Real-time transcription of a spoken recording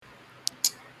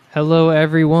Hello,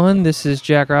 everyone. This is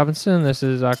Jack Robinson. This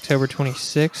is October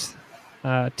 26th,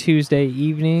 Tuesday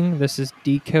evening. This is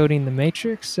Decoding The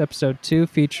Matrix, episode 2,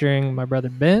 featuring my brother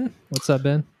Ben. What's up,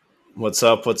 Ben? What's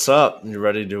up? What's up? You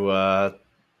ready to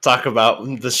talk about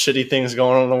the shitty things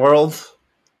going on in the world?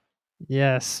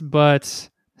 Yes, but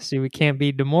see, we can't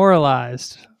be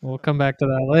demoralized. We'll come back to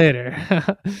that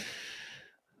later.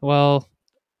 Well,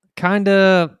 kind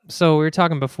of. So we were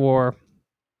talking before.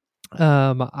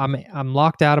 I'm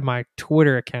locked out of my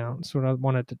Twitter account. That's what I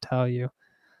wanted to tell you.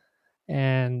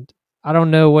 And I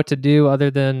don't know what to do other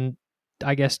than,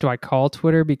 I guess, do I call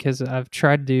Twitter? Because I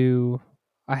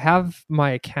have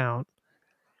my account,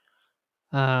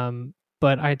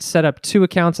 but I'd set up 2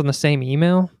 accounts on the same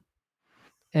email.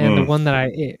 And the one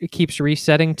that it keeps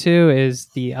resetting to is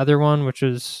the other one, which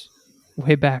was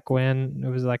way back when. It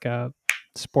was like a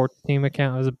sports team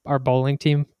account. It was our bowling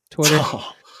team Twitter.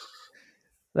 Oh.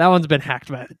 That one's been hacked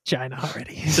by China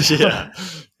already. Yeah,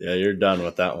 you're done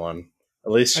with that one.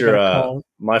 At least you're.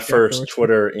 My first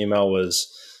Twitter email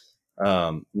was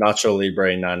Nacho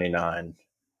Libre 99.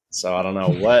 So I don't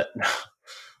know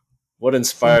what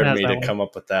inspired me to come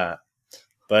up with that.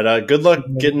 But good luck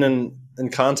getting in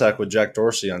contact with Jack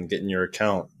Dorsey on getting your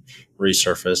account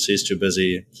resurfaced. He's too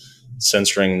busy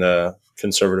censoring the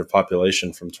conservative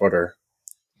population from Twitter.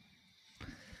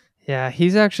 Yeah,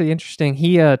 he's actually interesting.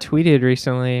 He tweeted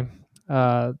recently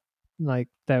like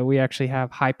that we actually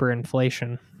have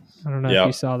hyperinflation. I don't know if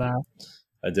you saw that.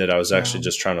 I did. I was actually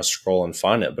just trying to scroll and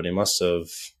find it, but he must have.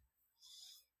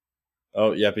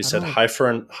 Oh, yep. He said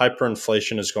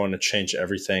hyperinflation is going to change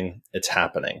everything. It's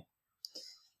happening.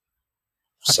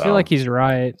 I feel like he's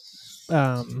right.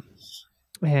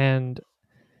 And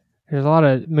there's a lot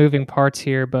of moving parts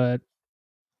here, but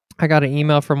I got an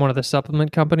email from one of the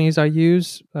supplement companies I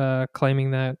use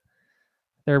claiming that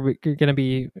they're going to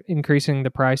be increasing the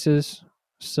prices.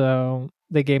 So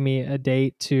they gave me a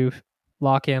date to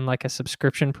lock in like a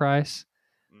subscription price.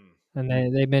 And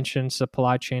they mentioned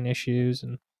supply chain issues.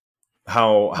 And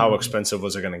how expensive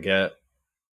was it going to get?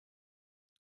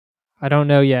 I don't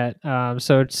know yet.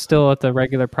 So it's still at the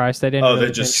regular price. They didn't.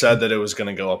 They just said that it was going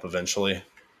to go up eventually.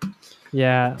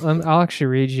 Yeah, I'll actually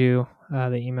read you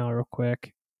the email real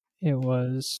quick. It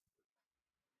was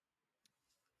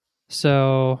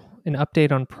an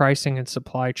update on pricing and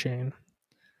supply chain.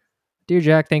 Dear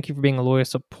Jack, thank you for being a loyal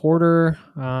supporter.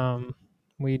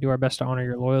 We do our best to honor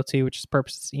your loyalty, which is the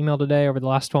purpose of this email today. Over the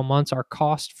last 12 months, our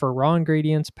cost for raw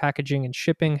ingredients, packaging, and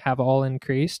shipping have all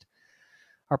increased.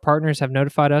 Our partners have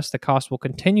notified us the cost will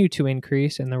continue to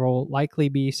increase and there will likely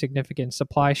be significant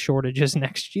supply shortages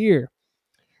next year.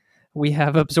 We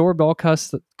have absorbed all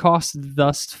costs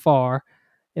thus far.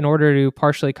 In order to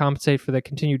partially compensate for the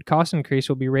continued cost increase,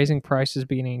 we'll be raising prices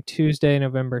beginning Tuesday,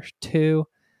 November 2.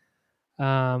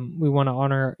 We want to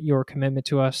honor your commitment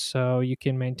to us so you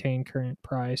can maintain current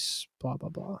price, blah, blah,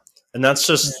 blah. And that's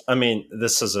just, I mean,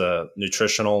 this is a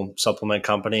nutritional supplement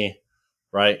company,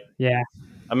 right? Yeah.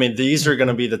 I mean, these are going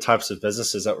to be the types of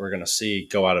businesses that we're going to see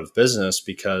go out of business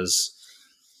because,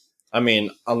 I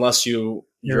mean, unless your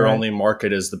only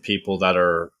market is the people that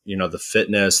are, the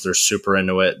fitness, they're super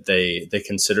into it. They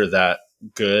consider that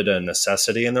good a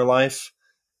necessity in their life.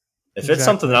 If it's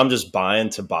something that I'm just buying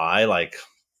to buy, like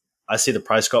I see the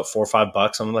price go up $4 or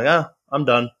 $5, I'm like, I'm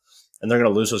done. And they're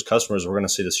going to lose those customers. We're going to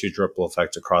see this huge ripple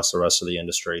effect across the rest of the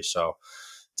industry. So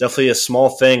definitely a small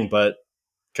thing, but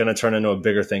going to turn into a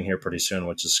bigger thing here pretty soon,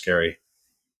 which is scary.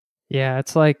 Yeah,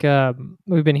 it's like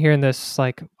we've been hearing this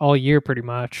like all year pretty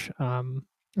much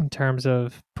in terms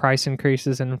of price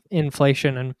increases and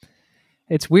inflation. And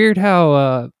it's weird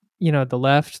how, the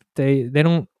left, they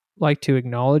don't like to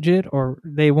acknowledge it, or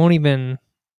they won't even,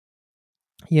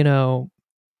 they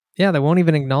won't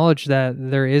even acknowledge that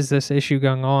there is this issue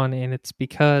going on. And it's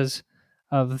because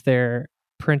of their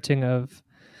printing of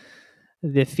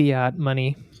the fiat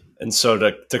money. And so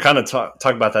to kind of talk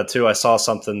about that too, I saw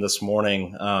something this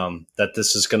morning that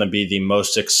this is going to be the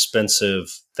most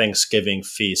expensive Thanksgiving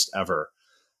feast ever.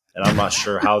 And I'm not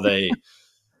sure how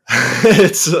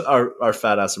it's our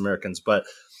fat ass Americans, but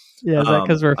yeah, is that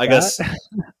because we're fat? I guess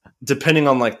depending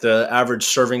on like the average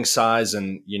serving size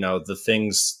and, the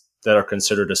things that are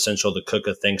considered essential to cook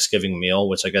a Thanksgiving meal,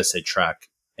 which I guess they track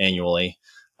annually,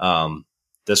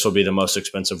 this will be the most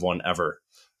expensive one ever.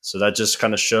 So that just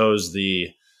kind of shows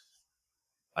the,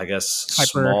 I guess,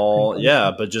 small,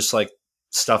 but just like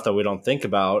stuff that we don't think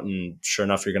about. And sure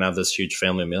enough, you're going to have this huge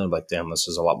family meal and like, damn, this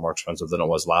is a lot more expensive than it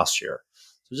was last year.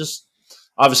 So just,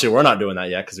 obviously we're not doing that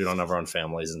yet because we don't have our own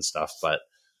families and stuff, but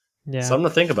something to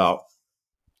think about.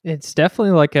 It's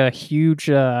definitely like a huge,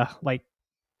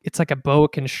 it's like a boa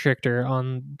constrictor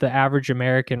on the average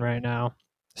American right now.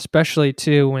 especially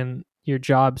too when your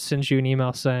job sends you an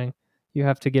email saying you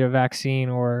have to get a vaccine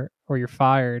or you're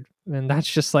fired, and that's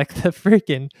just like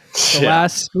the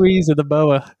last squeeze of the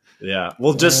boa. Yeah.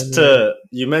 Well, just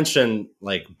you mentioned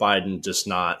like Biden just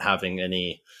not having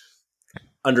any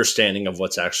understanding of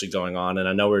what's actually going on. And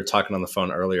I know we were talking on the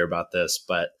phone earlier about this,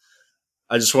 but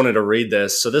I just wanted to read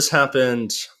this. So this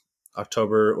happened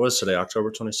October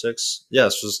 26th? Yeah,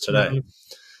 this was today. Mm-hmm.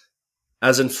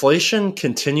 As inflation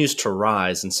continues to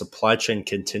rise and supply chain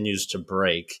continues to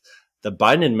break, the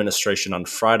Biden administration on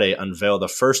Friday unveiled the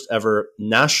first ever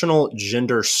national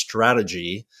gender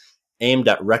strategy aimed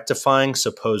at rectifying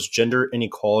supposed gender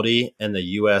inequality in the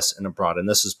U.S. and abroad. And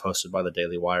this is posted by the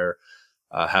Daily Wire,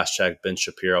 hashtag Ben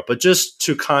Shapiro. But just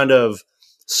to kind of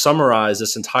summarize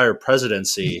this entire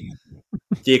presidency,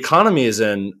 the economy is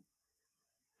in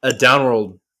a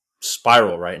downward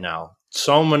spiral right now.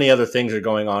 So many other things are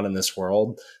going on in this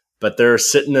world, but they're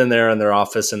sitting in there in their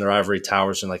office in their ivory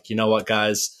towers and like, you know what,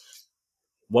 guys?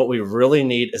 What we really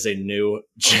need is a new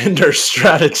gender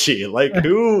strategy. Like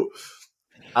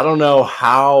I don't know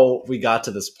how we got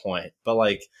to this point, but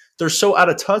like they're so out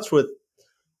of touch with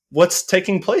what's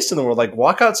taking place in the world. Like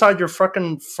walk outside your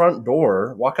fucking front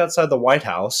door, walk outside the White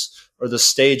House or the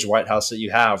stage White House that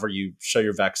you have where you show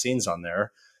your vaccines on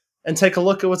there and take a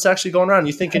look at what's actually going on.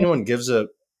 You think anyone gives a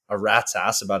rat's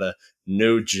ass about a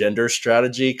new gender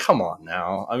strategy? Come on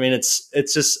now. I mean, it's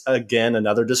just, again,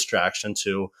 another distraction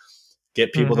to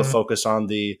get people to focus on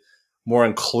the more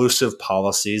inclusive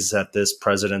policies that this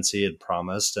presidency had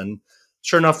promised. And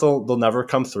sure enough, they'll never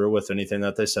come through with anything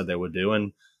that they said they would do.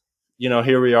 And, you know,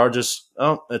 here we are just,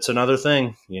 it's another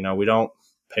thing. You know, we don't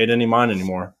pay it any mind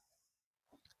anymore.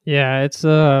 Yeah, it's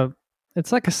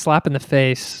like a slap in the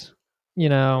face, you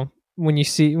know, when you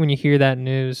hear that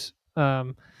news,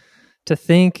 to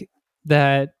think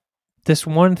that this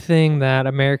one thing that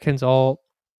Americans all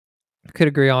could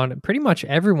agree on, and pretty much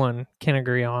everyone can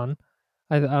agree on.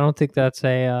 I don't think that's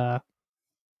a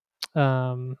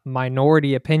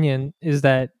minority opinion, is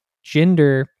that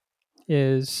gender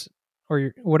is,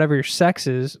 or whatever your sex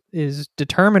is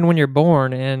determined when you're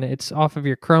born, and it's off of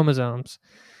your chromosomes,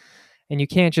 and you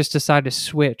can't just decide to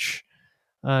switch.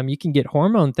 You can get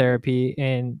hormone therapy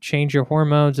and change your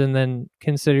hormones and then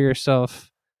consider yourself,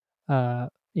 to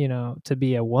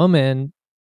be a woman,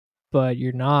 but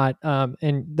you're not.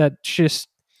 And that's just,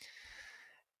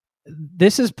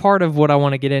 this is part of what I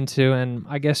want to get into, and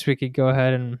I guess we could go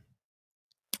ahead and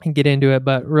get into it.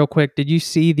 But real quick, did you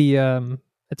see the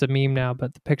it's a meme now,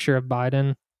 but the picture of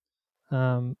Biden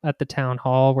at the town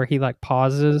hall where he like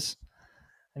pauses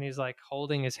and he's like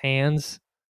holding his hands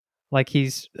like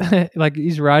he's like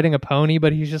he's riding a pony,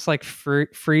 but he's just like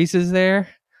freezes there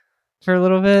for a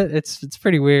little bit. It's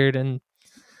pretty weird, and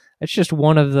it's just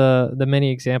one of the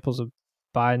many examples of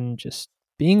Biden just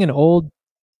being an old,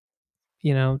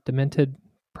 demented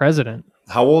president.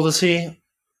 How old is he?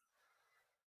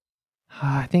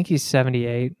 I think he's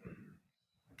 78.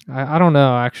 I don't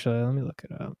know, actually. Let me look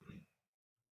it up.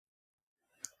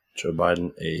 Joe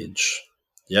Biden age.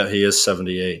 Yeah, he is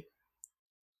 78.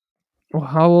 Well,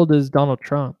 how old is Donald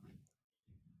Trump?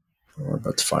 We're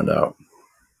about to find out.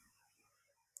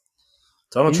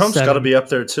 Donald Trump's got to be up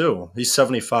there too. He's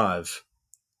 75.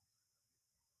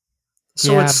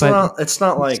 So yeah, it's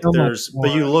not like there's,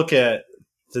 but you look at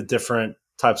the different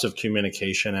types of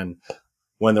communication and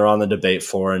when they're on the debate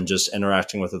floor and just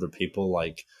interacting with other people,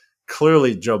 like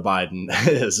clearly Joe Biden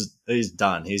he's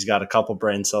done. He's got a couple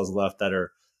brain cells left that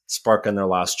are sparking their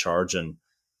last charge. And,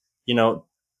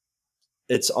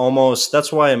 it's almost,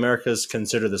 that's why America's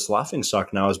considered this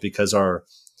laughingstock now, is because our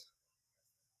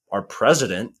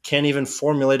president can't even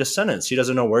formulate a sentence. He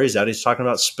doesn't know where he's at. He's talking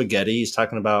about spaghetti. He's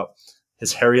talking about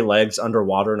his hairy legs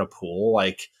underwater in a pool.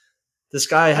 Like, this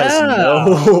guy has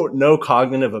no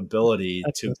cognitive ability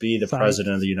to be the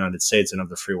president of the United States and of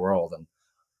the free world. And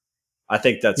I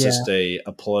think that's just a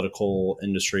political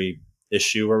industry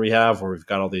issue where we've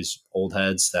got all these old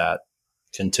heads that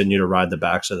continue to ride the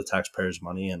backs of the taxpayers'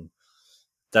 money. And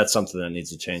that's something that needs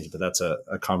to change, but that's a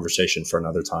conversation for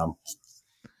another time.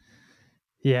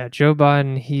 Yeah, Joe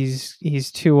Biden,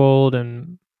 he's too old.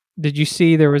 And did you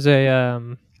see there was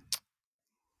the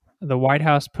White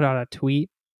House put out a tweet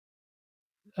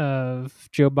of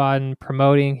Joe Biden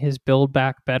promoting his Build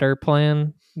Back Better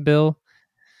plan bill,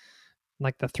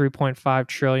 like the $3.5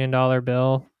 trillion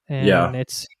bill. And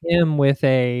it's him with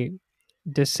a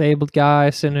disabled guy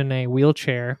sitting in a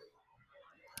wheelchair.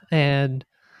 And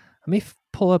let me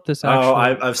pull up this.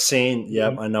 I've seen.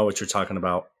 Yep, I know what you're talking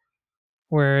about.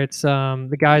 Where it's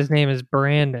the guy's name is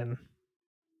Brandon.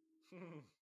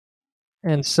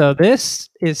 And so this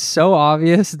is so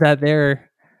obvious that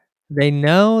they're They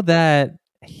know that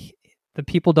the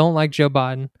people don't like Joe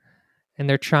Biden, and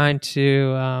they're trying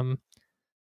to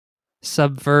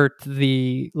subvert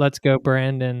the "Let's Go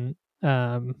Brandon"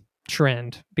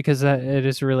 trend because it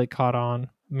has really caught on.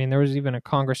 I mean, there was even a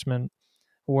congressman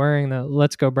wearing the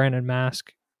 "Let's Go Brandon"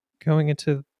 mask going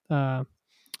into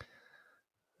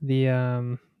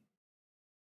the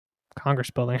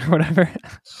Congress building or whatever.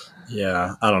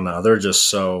 Yeah, I don't know. They're just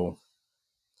so.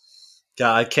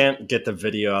 God, I can't get the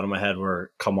video out of my head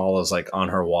where Kamala's like on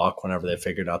her walk whenever they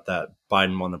figured out that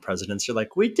Biden won the presidency. You're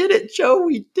like, we did it, Joe.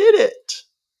 We did it.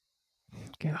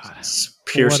 God, It's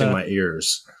piercing my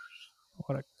ears.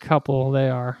 What a couple they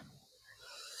are.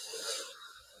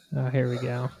 Here we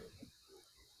go.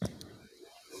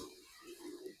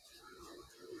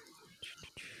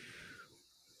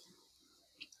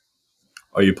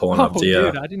 Are you pulling up the?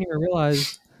 Dude, I didn't even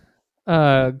realize.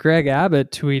 Greg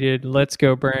Abbott tweeted, "Let's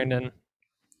go, Brandon."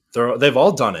 They've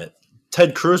all done it.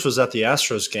 Ted Cruz was at the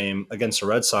Astros game against the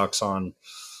Red Sox on,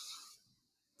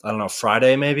 I don't know,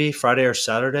 Friday or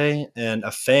Saturday, and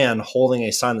a fan holding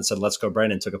a sign that said "Let's go,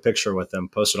 Brandon" took a picture with him,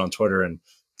 posted on Twitter, and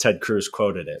Ted Cruz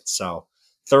quoted it. So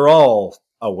they're all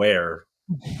aware.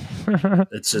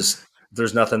 It's just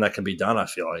there's nothing that can be done, I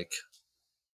feel like.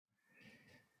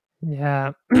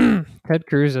 Yeah, Ted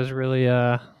Cruz is really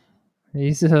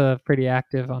he's pretty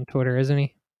active on Twitter, isn't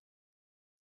he?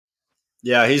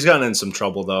 Yeah, he's gotten in some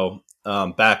trouble though.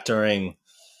 Back during,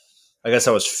 I guess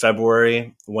that was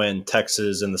February when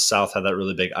Texas and the South had that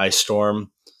really big ice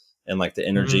storm, and like the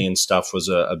energy and stuff was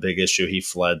a big issue. He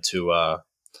fled to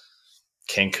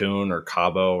Cancun or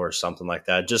Cabo or something like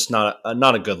that. Just not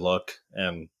a good look.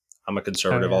 And I'm a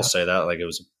conservative. Oh, yeah. I'll say that. Like, it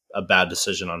was a bad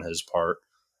decision on his part.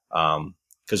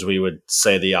 Because we would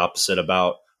say the opposite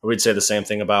about, or we'd say the same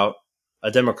thing about a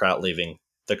Democrat leaving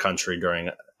the country during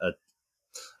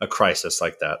a crisis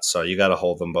like that. So you got to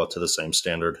hold them both to the same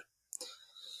standard.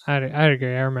 I'd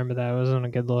agree. I remember that. It wasn't a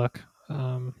good look.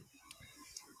 I'm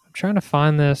trying to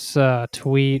find this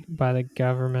tweet by the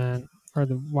government or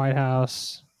the White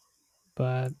House.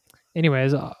 But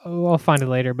anyways, I'll find it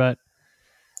later. But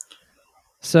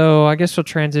so I guess we'll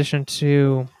transition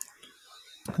to,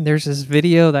 there's this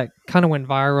video that kind of went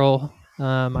viral.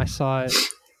 I saw it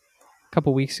a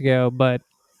couple weeks ago, but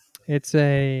it's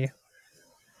a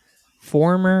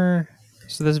former,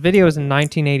 so this video is in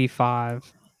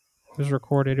 1985. It was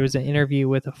recorded. It was an interview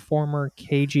with a former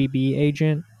KGB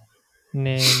agent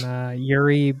named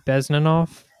Yuri Bezmenov,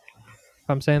 if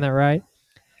I'm saying that right.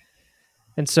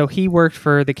 And so he worked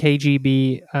for the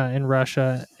KGB in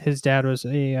Russia. His dad was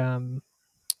a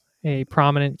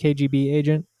prominent KGB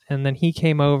agent, and then he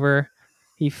came over.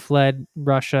 He fled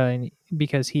Russia and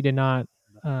because he did not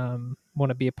want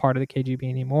to be a part of the KGB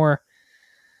anymore.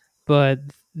 But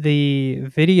the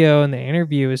video and the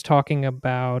interview is talking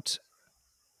about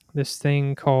this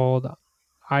thing called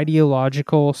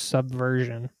ideological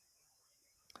subversion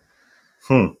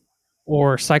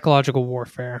or psychological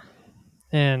warfare,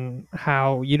 and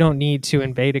how you don't need to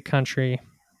invade a country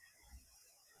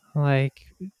like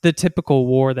the typical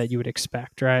war that you would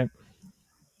expect, right?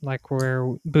 Like where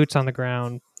boots on the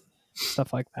ground,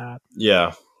 stuff like that.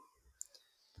 Yeah.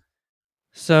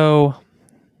 So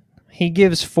he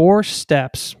gives 4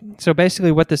 steps. So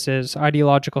basically what this is,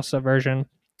 ideological subversion,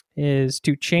 is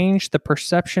to change the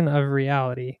perception of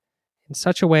reality in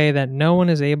such a way that no one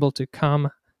is able to come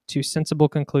to sensible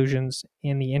conclusions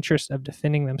in the interest of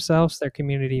defending themselves, their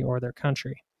community, or their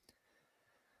country.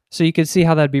 So you could see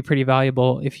how that'd be pretty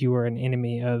valuable if you were an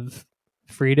enemy of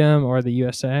freedom or the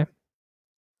USA.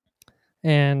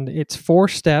 And it's 4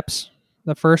 steps.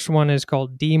 The first one is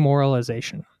called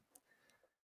demoralization.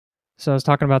 So I was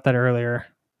talking about that earlier,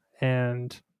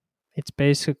 and it's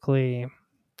basically,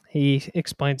 he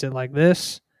explains it like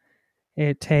this.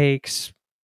 It takes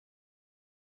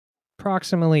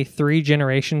approximately 3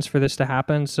 generations for this to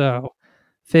happen, so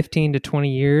 15 to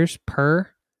 20 years per,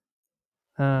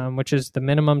 which is the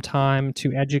minimum time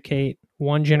to educate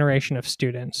one generation of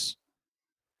students.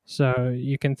 So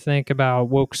you can think about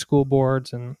woke school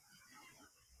boards and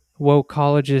woke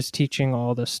colleges teaching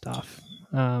all this stuff.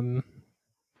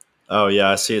 Oh, yeah,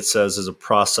 I see it says is a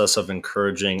process of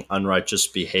encouraging unrighteous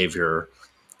behavior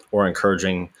or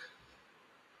encouraging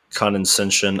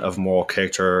condescension of moral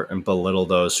character and belittle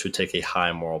those who take a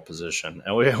high moral position.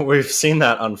 And we've seen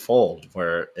that unfold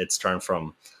where it's turned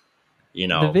from,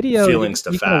 the video, feelings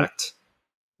to fact.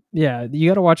 Yeah, you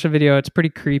got to watch the video. It's pretty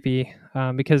creepy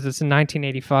because it's in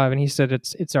 1985, and he said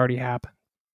it's already happened.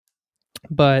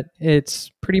 But it's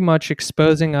pretty much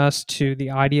exposing us to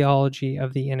the ideology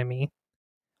of the enemy,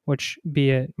 which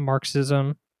be it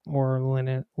Marxism or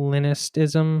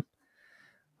Leninism,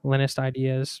 Leninist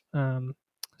ideas,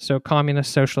 so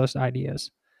communist socialist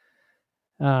ideas,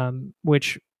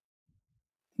 which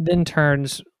then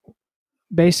turns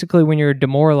basically when you're a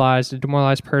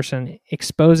demoralized person,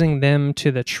 exposing them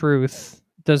to the truth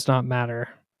does not matter.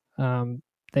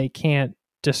 They can't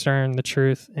discern the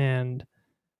truth and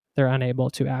they're unable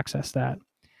to access that.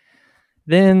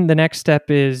 Then the next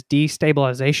step is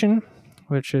destabilization,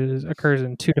 which occurs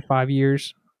in 2 to 5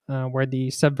 years, where the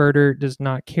subverter does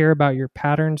not care about your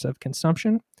patterns of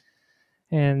consumption.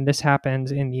 And this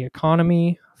happens in the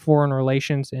economy, foreign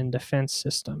relations, and defense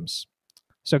systems.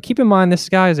 So keep in mind, this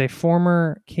guy is a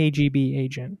former KGB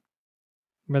agent,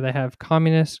 where they have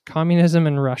communism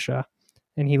in Russia,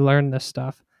 and he learned this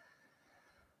stuff.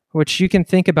 Which you can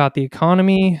think about the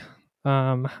economy,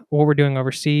 what we're doing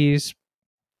overseas,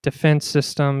 defense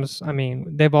systems. I mean,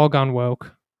 they've all gone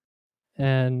woke,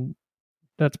 and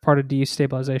that's part of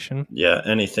destabilization. Yeah,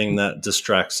 anything that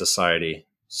distracts society.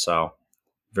 So,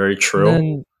 very true. And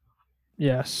then,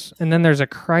 yes, and then there's a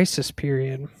crisis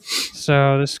period.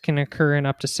 So this can occur in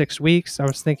up to 6 weeks. I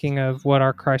was thinking of what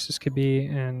our crisis could be,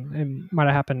 and it might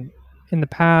have happened in the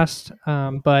past,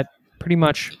 but pretty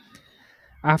much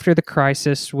after the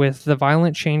crisis, with the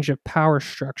violent change of power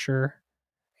structure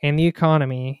and the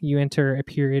economy, you enter a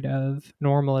period of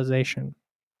normalization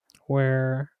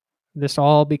where this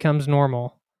all becomes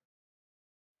normal,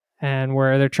 and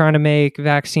where they're trying to make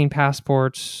vaccine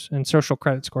passports and social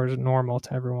credit scores normal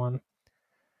to everyone.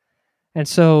 And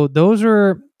so those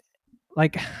are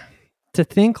like, to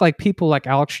think like people like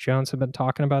Alex Jones have been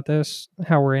talking about this,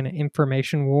 how we're in an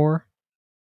information war.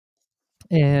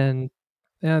 And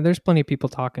there's plenty of people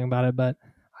talking about it, but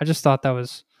I just thought that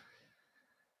was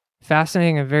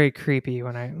fascinating and very creepy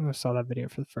when I saw that video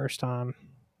for the first time.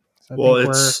 So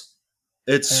well,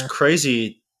 it's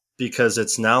crazy because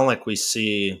it's now like we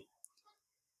see,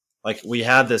 like we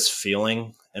had this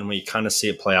feeling and we kind of see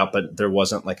it play out, but there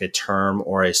wasn't like a term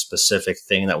or a specific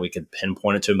thing that we could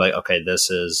pinpoint it to, like, okay,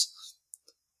 this is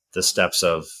the steps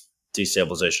of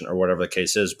destabilization or whatever the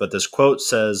case is. But this quote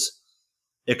says,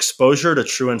 exposure to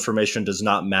true information does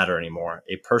not matter anymore.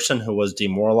 A person who was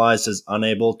demoralized is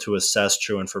unable to assess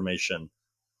true information.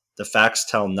 The facts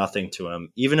tell nothing to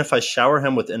him. Even if I shower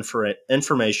him with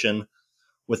information,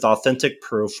 with authentic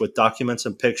proof, with documents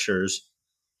and pictures,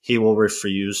 he will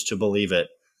refuse to believe it.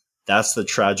 That's the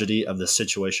tragedy of the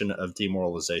situation of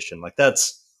demoralization. Like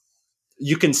that's,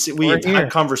 you can see, we have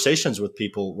had conversations with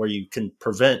people where you can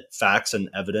prevent facts and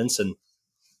evidence, and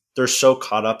they're so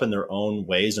caught up in their own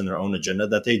ways and their own agenda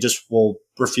that they just will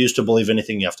refuse to believe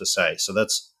anything you have to say. So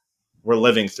we're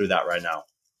living through that right now.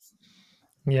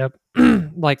 Yep.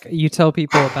 Like you tell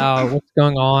people about what's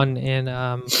going on in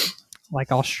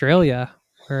like Australia,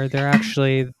 where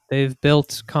they've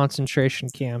built concentration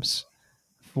camps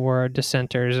for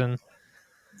dissenters, and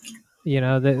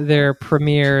their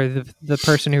premier, the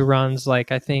person who runs,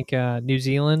 like I think New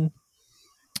Zealand,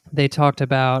 they talked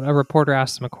about, a reporter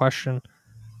asked them a question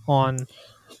on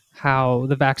how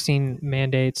the vaccine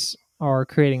mandates are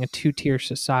creating a 2-tier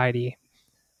society,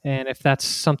 and if that's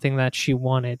something that she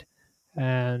wanted.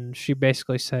 And she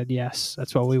basically said, yes,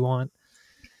 that's what we want.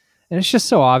 And it's just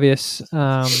so obvious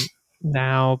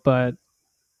now, but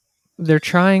they're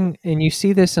trying, and you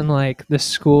see this in like the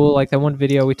school, like that one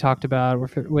video we talked about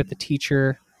with the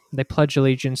teacher, they pledge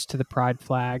allegiance to the pride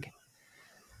flag.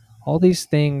 All these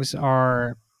things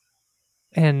are,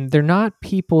 and they're not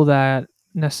people that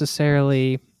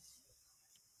necessarily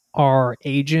are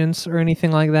agents or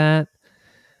anything like that.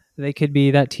 They could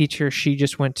be that teacher. She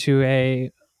just went to a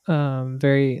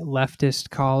very leftist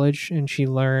college and she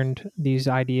learned these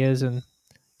ideas and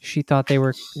she thought they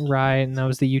were right, and that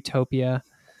was the utopia.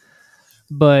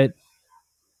 But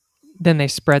then they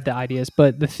spread the ideas.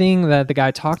 But the thing that the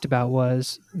guy talked about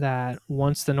was that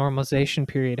once the normalization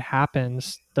period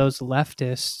happens, those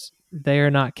leftists, they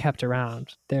are not kept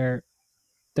around. They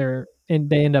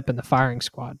end up in the firing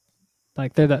squad.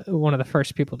 Like they're one of the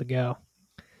first people to go.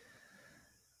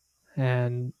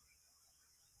 And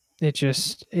it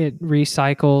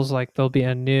recycles. Like there'll be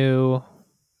a new,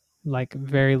 like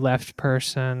very left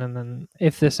person, and then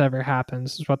if this ever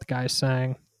happens, is what the guy's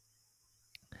saying.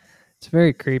 It's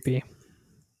very creepy.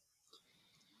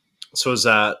 So is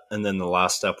that, and then the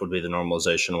last step would be the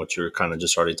normalization, which you were kind of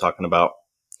just already talking about.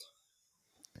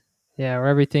 Yeah, where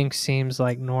everything seems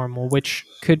like normal, which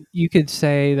you could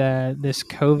say that this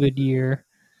COVID year,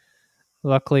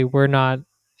 luckily we're not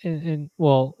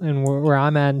where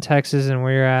I'm at in Texas and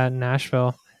where you're at in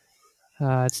Nashville,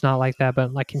 it's not like that.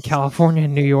 But like in California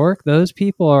and New York, those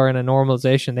people are in a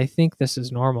normalization. They think this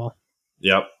is normal.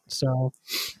 Yep. So,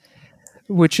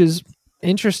 which is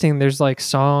interesting. There's like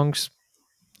songs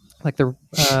like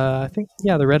I think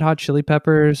the Red Hot Chili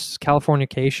Peppers,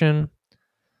 Californication.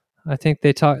 I think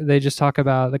they just talk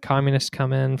about the communists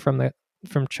come in from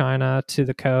China to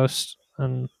the coast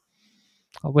and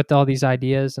with all these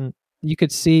ideas, and you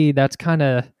could see that's kind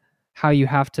of how you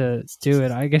have to do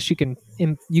it. I guess you can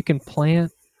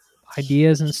plant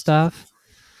ideas and stuff,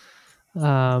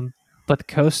 but the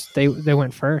coast they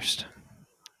went first.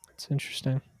 It's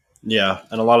interesting. Yeah,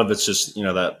 and a lot of it's just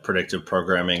that predictive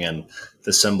programming and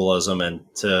the symbolism, and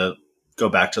to go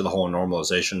back to the whole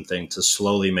normalization thing, to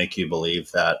slowly make you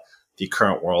believe that the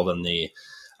current world and the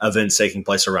events taking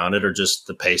place around it are just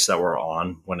the pace that we're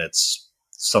on, when it's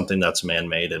something that's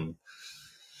man-made. And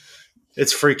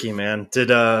it's freaky, man. Did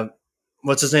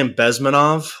what's his name,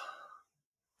 Bezmenov?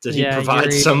 Did he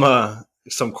provide Yuri,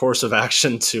 some course of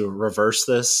action to reverse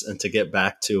this and to get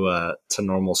back to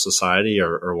normal society,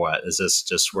 or what? Is this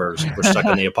just we're stuck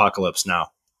in the apocalypse now?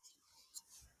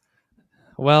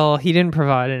 Well, he didn't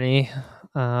provide any.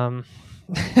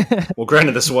 Well,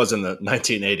 granted, this was in the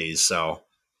 1980s, so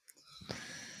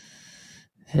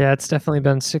Yeah, it's definitely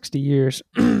been 60 years.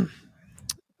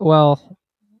 Well,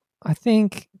 I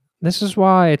think this is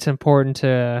why it's important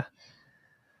to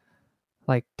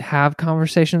have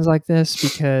conversations like this,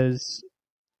 because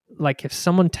if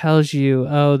someone tells you,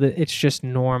 "Oh, that it's just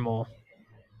normal,"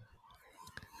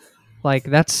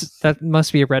 that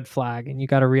must be a red flag, and you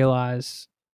got to realize,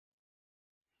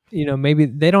 maybe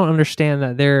they don't understand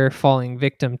that they're falling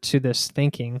victim to this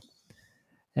thinking,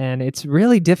 and it's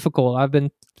really difficult. I've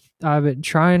been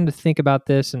trying to think about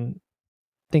this and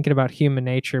thinking about human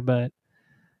nature, but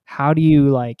how do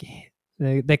you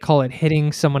they call it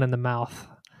hitting someone in the mouth,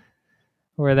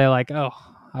 where they're like, "Oh,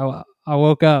 I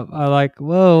woke up. I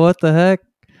whoa, what the heck?"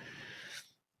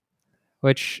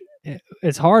 Which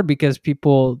it's hard because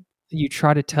you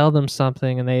try to tell them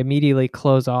something and they immediately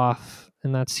close off,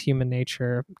 and that's human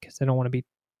nature because they don't want to be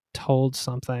told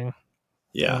something.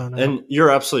 yeah. And you're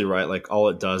absolutely right. Like, all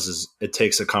it does is it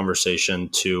takes a conversation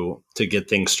to get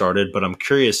things started. But I'm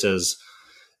curious, as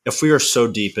if we are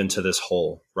so deep into this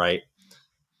hole, right?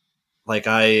 Like,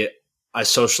 I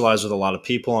socialize with a lot of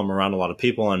people. I'm around a lot of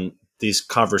people, and these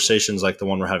conversations like the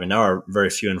one we're having now are very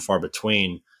few and far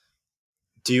between.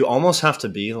 Do you almost have to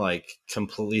be like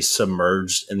completely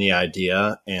submerged in the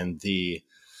idea and the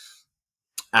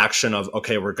action of,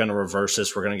 okay, we're going to reverse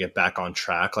this, we're going to get back on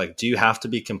track? Like, do you have to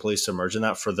be completely submerged in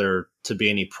that for there to be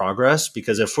any progress?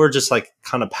 Because if we're just like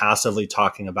kind of passively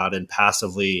talking about it and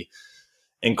passively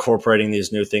incorporating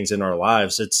these new things in our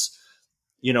lives, it's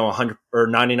 100 or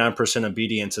 99%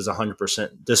 obedience is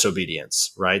 100%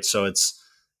 disobedience, right? So it's,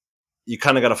 you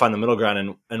kind of got to find the middle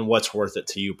ground, and what's worth it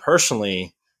to you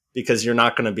personally, because you're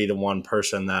not going to be the one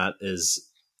person that is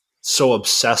so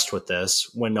obsessed with this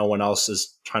when no one else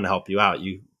is trying to help you out.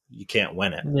 You can't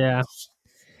win it.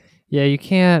 Yeah, you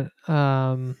can't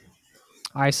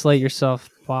isolate yourself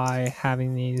by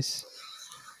having these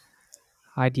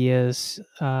ideas,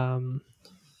 and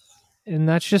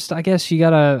that's just, I guess, you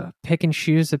gotta pick and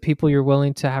choose the people you're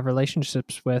willing to have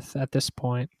relationships with at this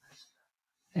point.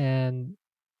 And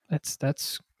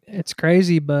it's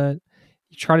crazy, but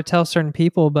you try to tell certain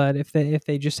people, but if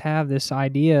they just have this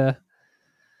idea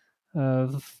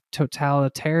of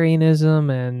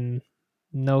totalitarianism and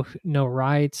no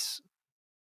rights,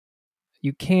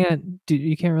 you can't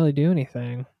really do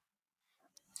anything.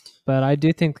 But I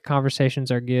do think the conversations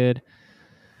are good,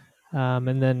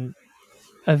 and then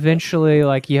eventually,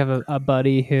 you have a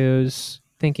buddy who's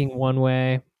thinking one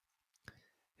way,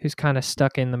 who's kind of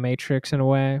stuck in the matrix in a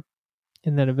way,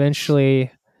 and then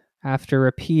eventually, after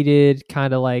repeated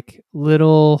kind of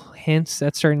little hints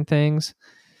at certain things,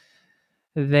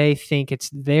 they think it's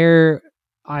their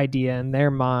idea in their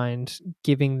mind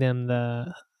giving them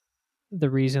the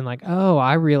reason, oh,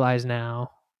 I realize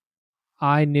now,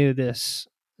 I knew this,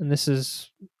 and this is,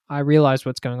 I realize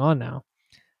what's going on now.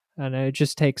 And it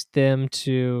just takes them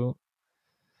to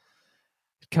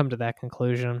come to that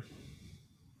conclusion.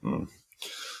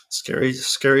 Scary,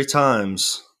 scary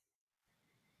times.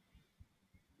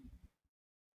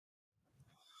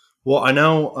 Well, I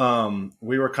know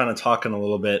we were kind of talking a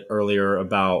little bit earlier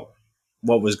about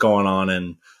what was going on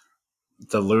in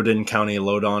the Loudon County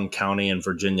in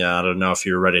Virginia. I don't know if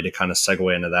you're ready to kind of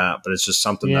segue into that, but it's just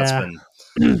something that's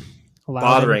been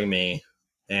bothering me.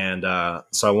 And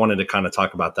so I wanted to kind of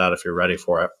talk about that if you're ready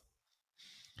for it.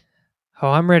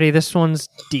 Oh, I'm ready. This one's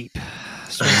deep.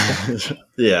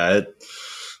 Yeah,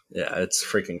 it's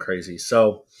freaking crazy.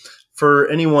 So for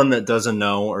anyone that doesn't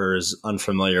know or is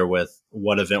unfamiliar with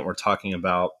what event we're talking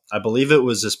about, I believe it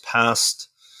was this past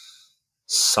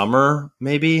summer,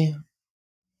 maybe,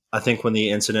 I think, when the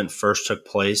incident first took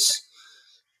place.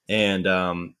 And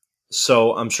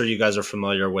So I'm sure you guys are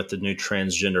familiar with the new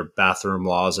transgender bathroom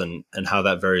laws and how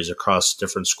that varies across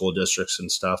different school districts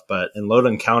and stuff. But in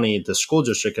Loudon County, the school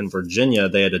district in Virginia,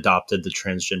 they had adopted the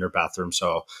transgender bathroom.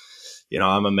 So,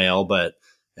 I'm a male, but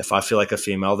if I feel like a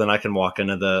female, then I can walk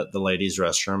into the ladies'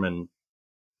 restroom and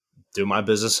do my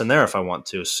business in there if I want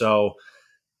to. So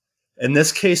in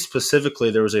this case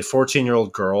specifically, there was a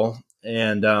 14-year-old girl,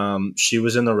 and she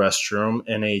was in the restroom,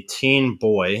 and a teen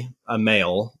boy, a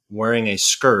male, wearing a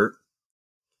skirt,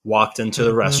 walked into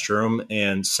the restroom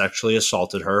and sexually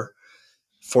assaulted her,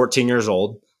 14 years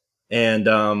old. And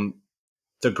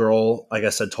the girl, like I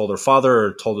said, told her father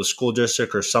or told the school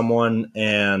district or someone,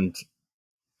 and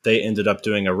they ended up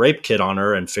doing a rape kit on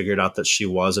her and figured out that she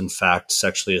was, in fact,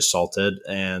 sexually assaulted.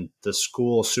 And the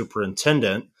school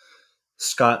superintendent,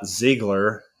 Scott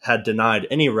Ziegler, had denied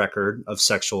any record of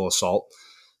sexual assault.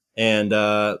 And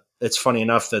it's funny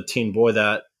enough, the teen boy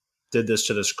that did this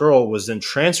to this girl was then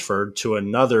transferred to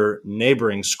another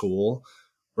neighboring school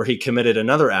where he committed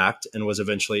another act and was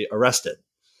eventually arrested.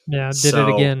 Yeah, did it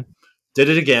again. Did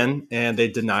it again, and they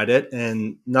denied it,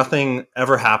 and nothing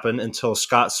ever happened until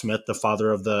Scott Smith, the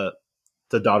father of the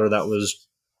daughter that was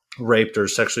raped or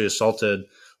sexually assaulted,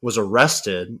 was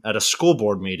arrested at a school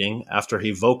board meeting after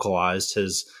he vocalized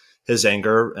his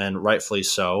anger, and rightfully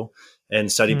so, and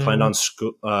said he planned on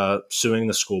suing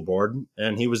the school board,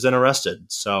 and he was then arrested.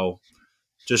 So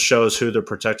just shows who they're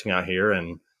protecting out here,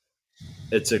 and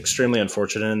it's extremely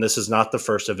unfortunate. And this is not the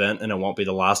first event, and it won't be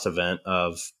the last event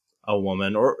of a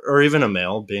woman or even a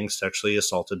male being sexually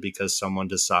assaulted because someone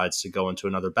decides to go into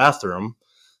another bathroom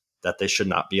that they should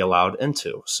not be allowed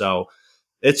into. So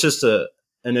it's just an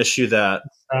issue that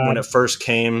when it first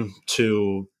came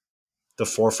to the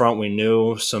forefront, we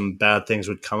knew some bad things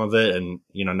would come of it. And,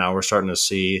 now we're starting to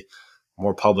see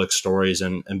more public stories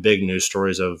and big news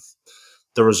stories of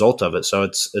the result of it. So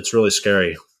it's really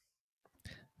scary.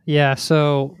 Yeah.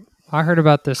 So I heard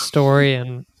about this story,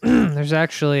 and there's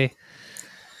actually,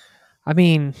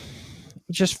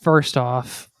 just first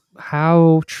off,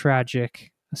 how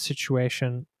tragic a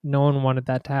situation. No one wanted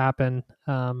that to happen.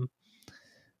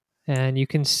 And you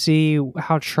can see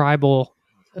how tribal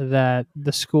that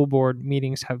the school board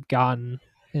meetings have gotten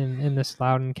in this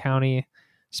Loudon County.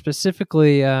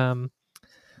 Specifically,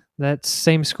 that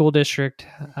same school district,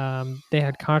 they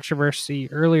had controversy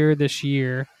earlier this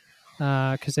year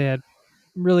because they had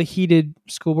really heated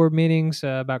school board meetings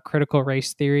about critical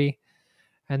race theory.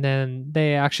 And then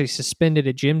they actually suspended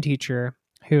a gym teacher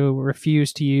who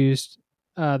refused to use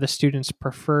the students'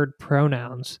 preferred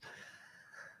pronouns.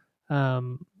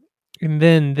 And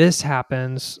then this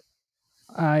happens.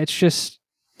 It's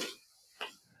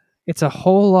a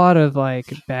whole lot of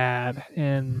bad,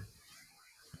 and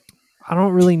I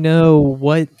don't really know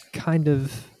what kind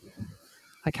of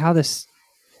how this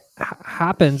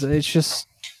happens. It's just,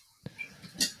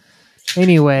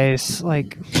 anyways,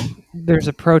 there's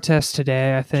a protest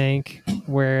today, I think,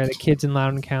 where the kids in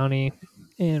Loudon County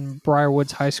in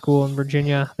Briarwoods High School in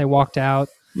Virginia, they walked out.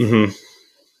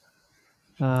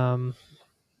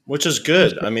 Which is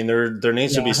good. I mean, there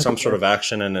needs to be some sort of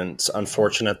action, and it's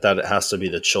unfortunate that it has to be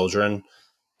the children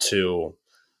to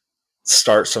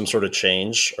start some sort of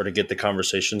change or to get the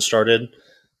conversation started.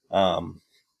 But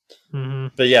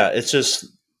yeah, it's just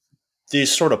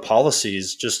these sort of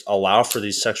policies just allow for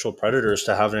these sexual predators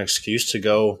to have an excuse to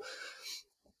go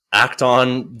act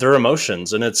on their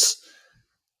emotions. And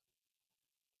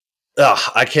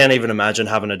I can't even imagine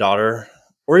having a daughter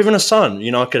or even a son.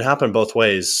 It could happen both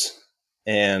ways.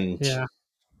 And,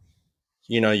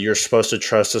 you're supposed to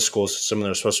trust the school system, and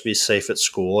they're supposed to be safe at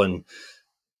school. And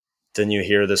then you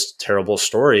hear this terrible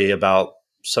story about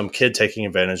some kid taking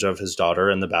advantage of his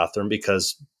daughter in the bathroom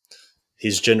because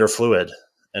he's gender fluid.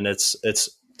 And it's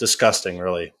disgusting,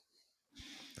 really.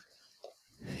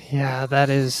 Yeah,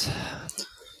 that is,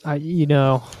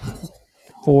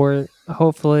 for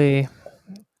hopefully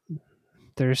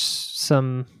there's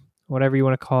some, whatever you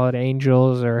want to call it,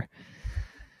 angels or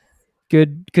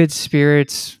good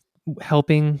spirits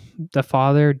helping the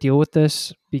father deal with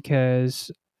this,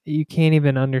 because you can't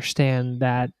even understand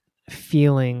that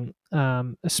feeling.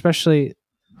 Especially,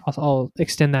 I'll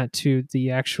extend that to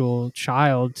the actual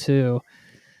child too.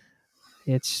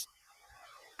 It's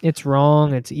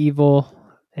wrong. It's evil,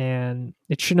 and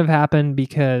it shouldn't have happened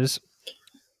because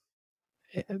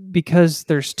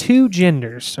there's two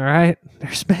genders. All right,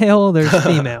 there's male, there's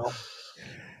female,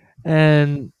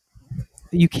 and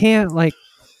you can't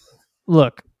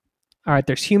look. All right,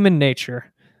 there's human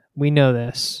nature. We know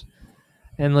this.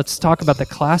 And let's talk about the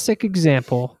classic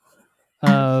example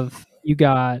of you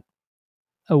got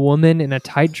a woman in a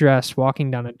tight dress walking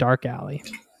down a dark alley.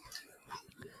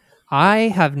 I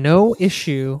have no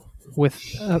issue with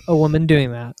a woman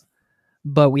doing that,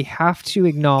 but we have to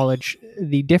acknowledge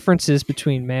the differences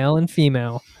between male and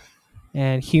female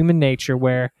and human nature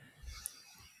where,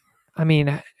 I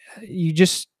mean,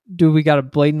 we got to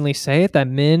blatantly say it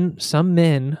that some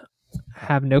men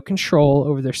have no control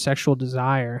over their sexual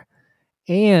desire,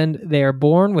 and they are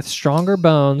born with stronger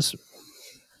bones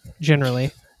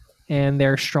generally, and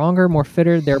they're stronger, more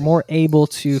fitter, they're more able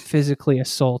to physically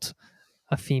assault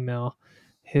a female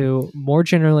who more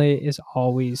generally is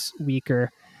always weaker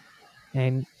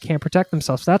and can't protect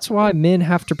themselves. That's why men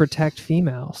have to protect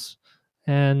females.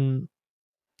 And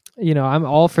I'm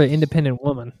all for independent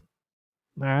woman.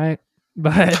 All right.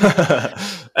 But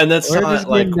and that's we're not just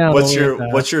like getting down a little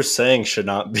bit. what you're saying should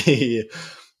not be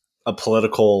a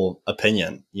political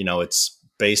opinion. It's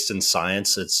based in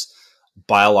science. It's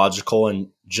biological and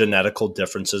genetical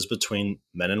differences between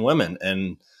men and women.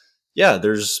 And yeah,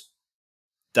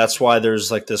 that's why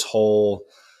there's like this whole,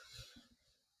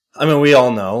 I mean, we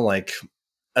all know, like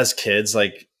as kids,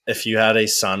 like if you had a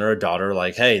son or a daughter,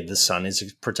 like, hey, the son needs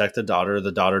to protect the daughter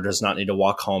does not need to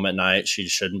walk home at night. She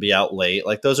shouldn't be out late.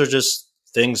 Like those are just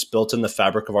things built in the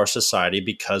fabric of our society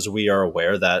because we are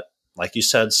aware that, like you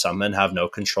said, some men have no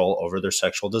control over their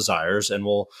sexual desires and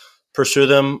will pursue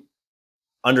them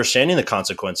understanding the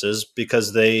consequences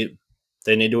because they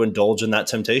need to indulge in that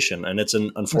temptation. And it's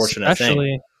an unfortunate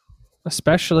thing.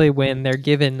 Especially when they're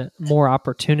given more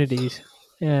opportunities.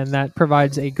 And that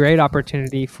provides a great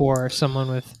opportunity for someone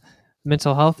with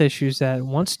mental health issues that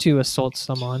wants to assault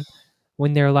someone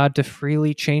when they're allowed to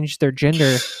freely change their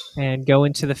gender and go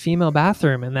into the female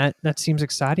bathroom. And that seems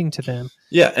exciting to them.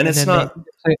 Yeah. And it's not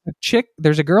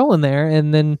there's a girl in there,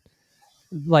 and then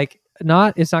it's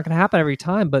not going to happen every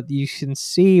time, but you can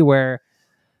see where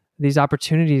these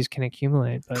opportunities can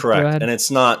accumulate. But correct. And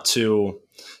it's not to,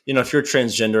 if you're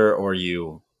transgender or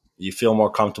you feel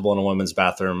more comfortable in a women's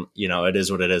bathroom, it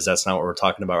is what it is. That's not what we're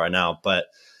talking about right now. But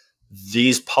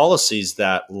these policies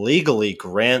that legally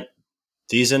grant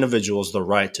these individuals the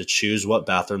right to choose what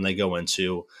bathroom they go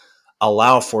into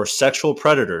allow for sexual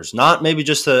predators, not maybe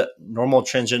just a normal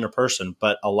transgender person,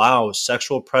 but allow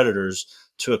sexual predators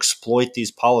to exploit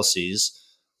these policies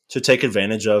to take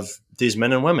advantage of these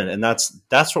men and women. And that's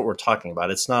what we're talking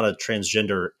about. It's not a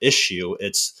transgender issue.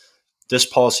 This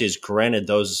policy is granted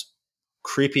those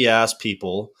creepy ass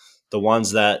people, the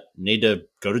ones that need to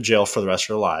go to jail for the rest of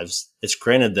their lives. It's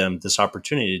granted them this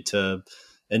opportunity to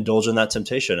indulge in that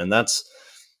temptation. And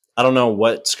I don't know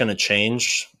what's going to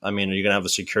change. I mean, are you going to have a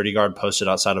security guard posted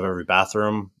outside of every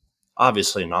bathroom?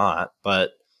 Obviously not.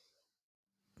 But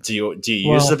do you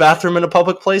use the bathroom in a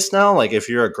public place now? Like if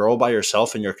you're a girl by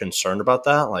yourself and you're concerned about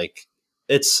that, like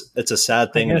it's a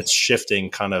sad thing, and it's shifting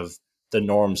kind of the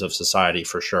norms of society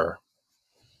for sure.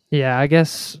 Yeah, I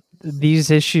guess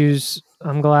these issues,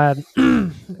 I'm glad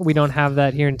we don't have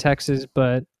that here in Texas,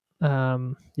 but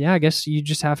I guess you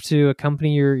just have to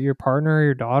accompany your partner or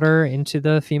your daughter into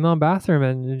the female bathroom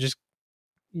and just,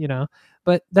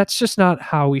 but that's just not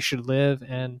how we should live.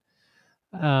 And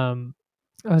I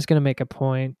was going to make a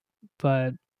point,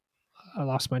 but I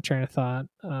lost my train of thought.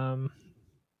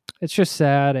 It's just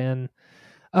sad. And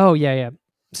yeah.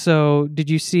 So did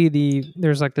you see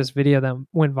there's like this video that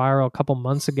went viral a couple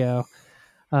months ago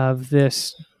of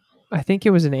this, I think it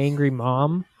was an angry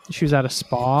mom. She was at a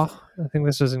spa. I think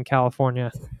this was in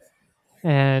California.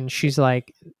 And she's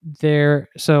like,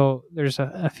 so there's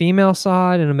a female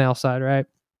side and a male side, right?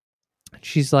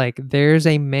 She's like, there's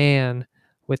a man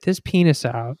with his penis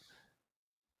out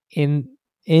in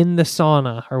the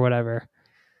sauna or whatever.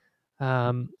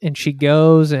 And she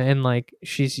goes and like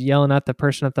she's yelling at the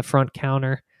person at the front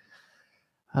counter.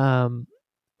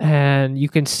 And you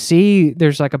can see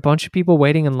there's like a bunch of people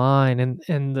waiting in line,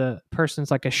 and the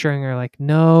person's like assuring her like,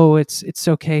 no, it's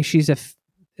okay.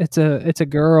 It's a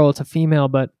girl, it's a female.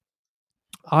 But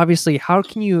obviously, how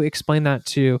can you explain that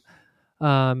to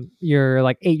your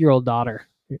like 8-year-old daughter?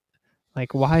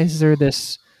 Like, why is there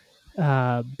this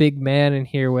big man in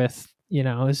here with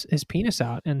his penis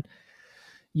out? And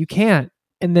you can't.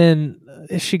 And then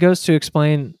she goes to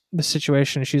explain the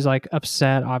situation. She's like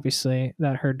upset, obviously,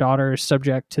 that her daughter is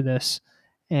subject to this.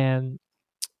 And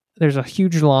there's a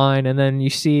huge line. And then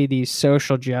you see these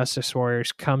social justice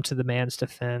warriors come to the man's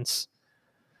defense.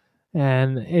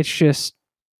 And it's just,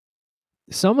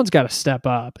 someone's got to step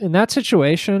up. In that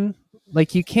situation,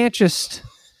 like you can't just,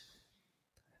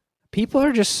 people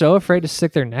are just so afraid to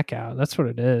stick their neck out. That's what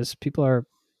it is. People are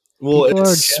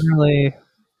generally...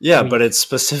 Yeah, but it's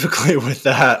specifically with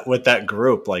that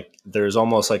group. Like there's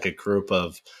almost like a group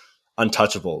of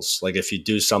untouchables. Like if you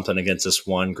do something against this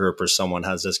one group or someone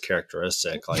has this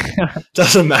characteristic, like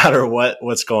doesn't matter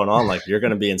what's going on, like you're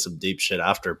going to be in some deep shit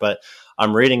after. But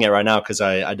I'm reading it right now because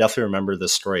I definitely remember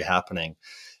this story happening.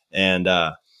 And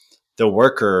the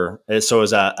worker, so it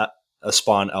was at a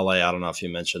spa in LA. I don't know if you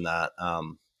mentioned that.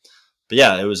 But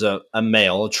yeah, it was a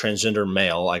male, a transgender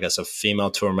male, I guess a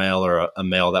female to a male or a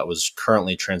male that was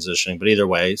currently transitioning. But either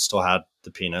way, still had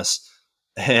the penis.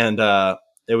 And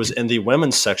it was in the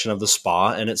women's section of the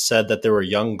spa, and it said that there were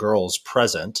young girls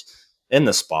present in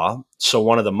the spa. So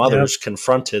one of the mothers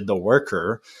confronted the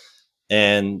worker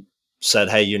and said,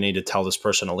 hey, you need to tell this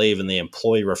person to leave. And the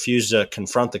employee refused to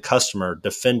confront the customer,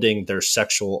 defending their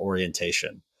sexual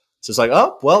orientation. So it's like,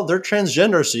 oh, well, they're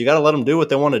transgender, so you got to let them do what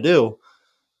they want to do.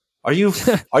 Are you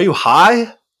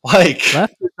high? Like,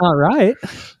 that's not right.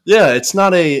 Yeah,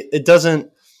 it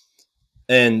doesn't.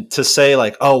 And to say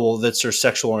like, oh, well, that's their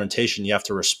sexual orientation, you have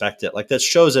to respect it. Like that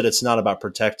shows that it's not about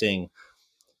protecting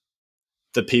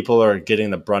the people that are getting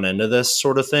the brunt end of this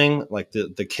sort of thing. Like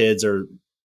the kids are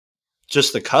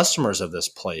just the customers of this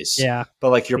place. Yeah. But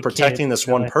like you're protecting this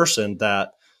one person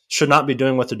that should not be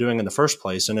doing what they're doing in the first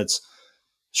place. And it's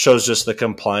shows just the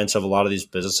compliance of a lot of these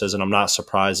businesses. And I'm not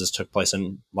surprised this took place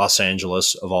in Los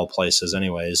Angeles of all places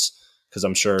anyways, because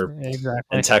I'm sure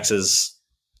in Texas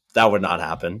that would not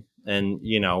happen. And,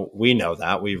 you know, we know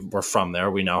that we're from there.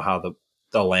 We know how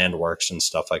the land works and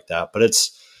stuff like that, but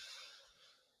it's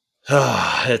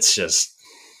just,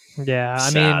 yeah.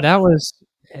 sad. I mean, that was,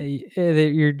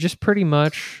 you're just pretty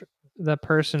much, the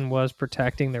person was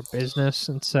protecting their business.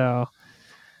 And so,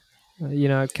 you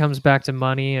know, it comes back to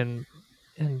money and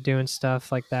doing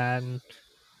stuff like that. And,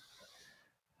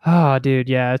 oh, dude,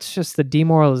 yeah, it's just the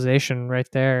demoralization right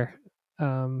there.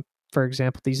 For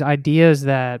example, these ideas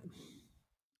that,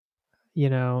 you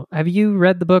know, have you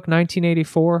read the book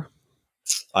 1984?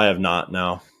 I have not,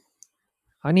 no.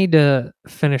 I need to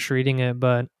finish reading it,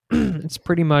 but it's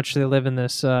pretty much they live in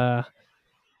this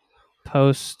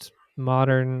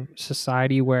post-modern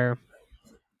society where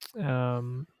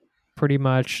pretty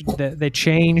much they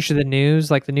change the news.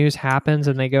 Like the news happens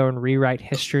and they go and rewrite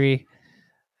history.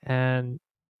 And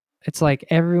it's like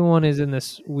everyone is in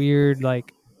this weird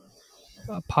like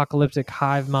apocalyptic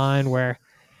hive mind where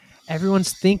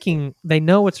everyone's thinking they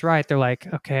know what's right. They're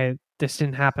like, okay, this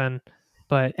didn't happen,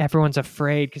 but everyone's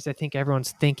afraid because they think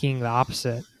everyone's thinking the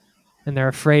opposite, and they're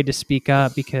afraid to speak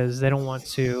up because they don't want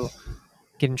to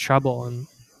get in trouble. And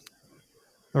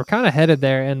we're kind of headed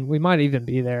there, and we might even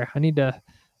be there. I need to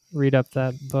read up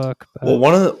that book. But.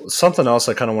 Well, something else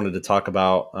I kind of wanted to talk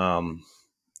about,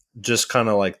 just kind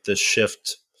of like the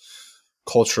shift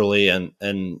culturally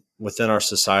and within our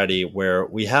society where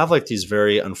we have like these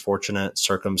very unfortunate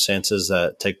circumstances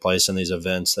that take place in these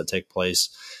events that take place.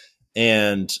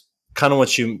 And kind of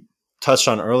what you touched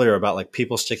on earlier about like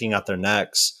people sticking out their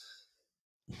necks.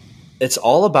 It's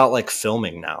all about like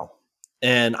filming now.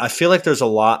 And I feel like there's a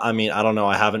lot, I mean, I don't know,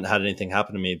 I haven't had anything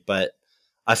happen to me, but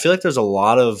I feel like there's a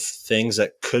lot of things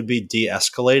that could be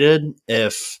de-escalated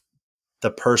if the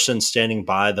person standing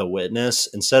by the witness,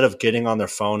 instead of getting on their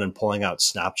phone and pulling out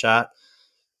Snapchat,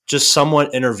 just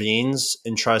somewhat intervenes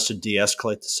and tries to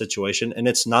de-escalate the situation. And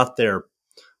it's not their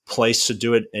place to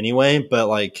do it anyway, but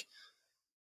like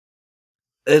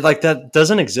that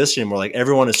doesn't exist anymore. Like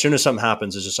everyone, as soon as something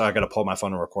happens, is just, I got to pull my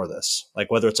phone and record this.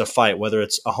 Like whether it's a fight, whether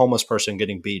it's a homeless person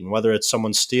getting beaten, whether it's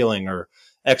someone stealing or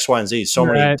X, Y, and Z, so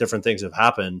many different things have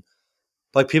happened.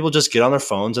 Like people just get on their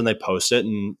phones and they post it,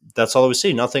 and that's all we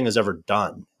see. Nothing is ever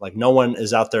done. Like no one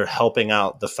is out there helping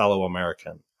out the fellow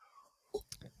American.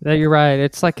 That you're right.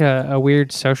 It's like a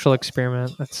weird social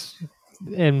experiment that's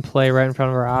in play right in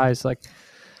front of our eyes. Like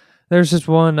there's this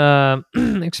one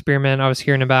experiment I was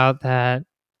hearing about that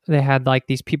they had like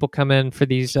these people come in for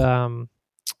these what's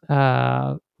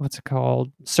it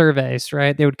called, surveys,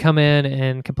 right? They would come in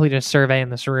and complete a survey in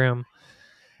this room.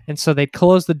 And so they'd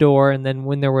close the door, and then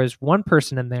when there was one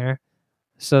person in there,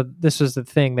 so this was the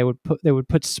thing, they would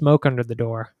put smoke under the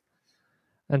door.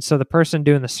 And so the person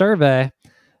doing the survey,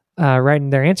 writing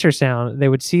their answers down, they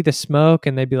would see the smoke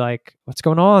and they'd be like, what's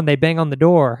going on? They'd bang on the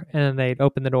door and they'd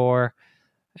open the door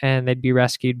and they'd be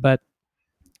rescued. But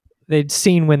they'd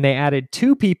seen when they added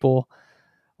two people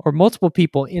or multiple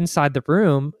people inside the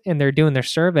room and they're doing their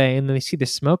survey and they see the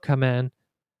smoke come in,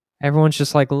 everyone's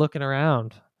just like looking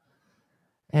around.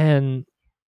 And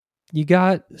you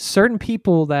got certain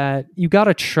people that you got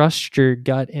to trust your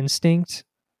gut instinct.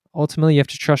 Ultimately, you have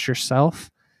to trust yourself.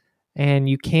 And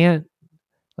you can't,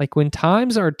 like when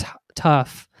times are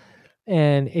tough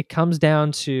and it comes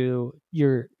down to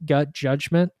your gut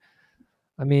judgment.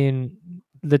 I mean,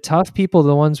 the tough people,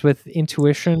 the ones with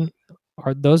intuition,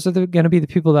 those are going to be the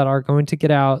people that are going to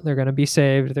get out. They're going to be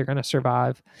saved. They're going to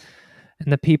survive.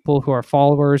 And the people who are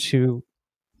followers who,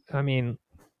 I mean,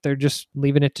 they're just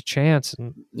leaving it to chance.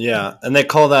 And yeah, and they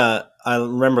call that, I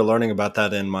remember learning about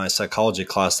that in my psychology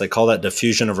class. They call that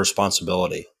diffusion of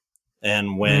responsibility.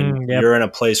 And when you're in a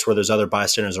place where there's other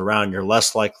bystanders around, you're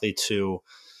less likely to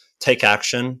take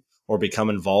action or become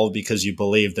involved because you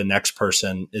believe the next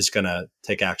person is going to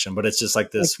take action. But it's just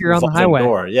like this you're on the highway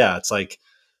door. Yeah, it's like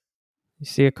you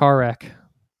see a car wreck.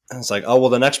 It's like, oh, well,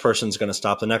 the next person's going to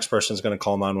stop. The next person's going to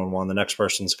call 911. The next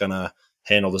person's going to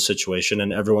handle the situation.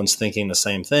 And everyone's thinking the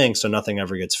same thing. So nothing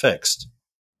ever gets fixed.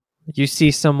 You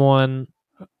see someone,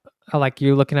 like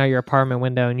you're looking out your apartment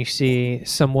window and you see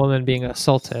some woman being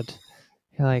assaulted.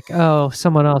 You're like, oh,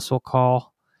 someone else will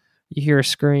call. You hear a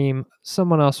scream,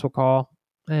 someone else will call.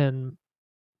 And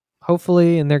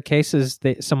hopefully in their cases,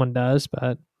 someone does.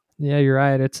 But yeah, you're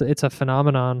right. It's a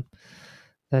phenomenon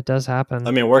that does happen.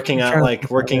 I mean, working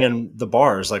in the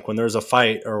bars, like when there's a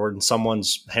fight or when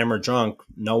someone's hammered drunk,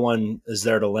 no one is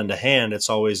there to lend a hand. It's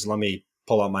always, let me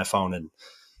pull out my phone and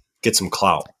get some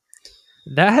clout.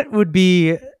 That would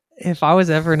be, if I was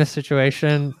ever in a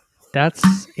situation,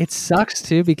 it sucks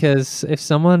too, because if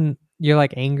you're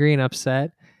like angry and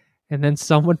upset and then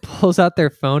someone pulls out their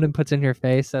phone and puts in your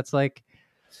face, that's like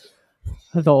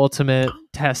the ultimate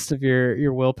test of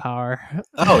your willpower.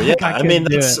 Oh yeah. I mean,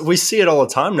 we see it all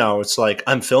the time now. It's like,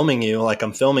 I'm filming you.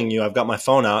 I've got my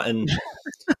phone out, and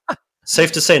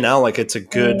safe to say now, like, it's a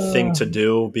good thing to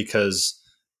do, because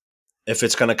if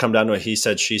it's going to come down to a he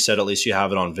said, she said, at least you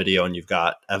have it on video and you've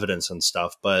got evidence and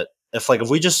stuff. But if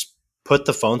we just put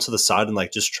the phone to the side and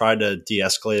like just try to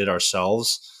de-escalate it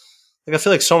ourselves, like, I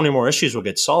feel like so many more issues will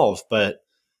get solved. But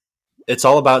it's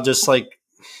all about just like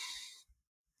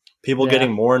people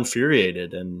getting more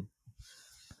infuriated, and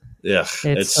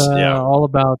it's all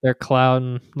about their clout.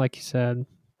 And like you said,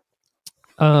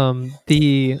 have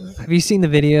you seen the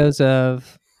videos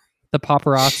of the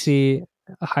paparazzi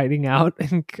hiding out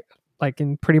and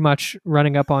pretty much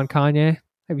running up on Kanye?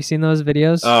 Have you seen those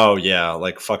videos? Oh yeah,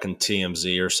 like fucking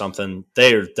TMZ or something.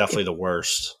 They are definitely the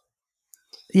worst.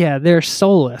 Yeah, they're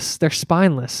soulless. They're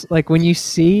spineless. Like when you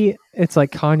see, it's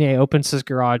like Kanye opens his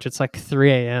garage. It's like 3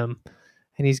 a.m.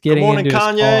 and he's getting into his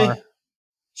Kanye. car.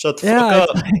 Shut the fuck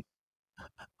up. Like,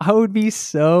 I would be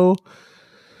so...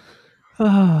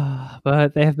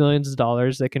 but they have millions of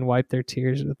dollars. They can wipe their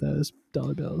tears with those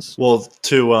dollar bills. Well,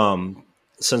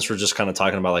 since we're just kind of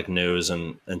talking about like news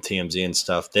and TMZ and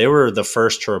stuff, they were the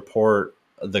first to report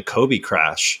the Kobe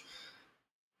crash.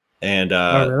 And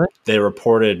really? They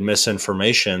reported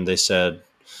misinformation. They said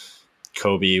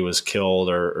Kobe was killed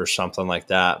or something like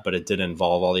that, but it did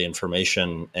involve all the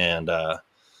information, and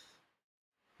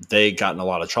they got in a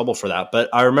lot of trouble for that. But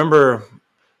I remember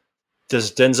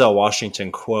this Denzel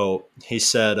Washington quote. He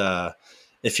said,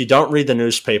 if you don't read the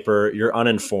newspaper, you're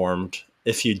uninformed.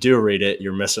 If you do read it,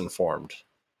 you're misinformed.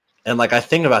 And like, I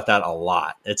think about that a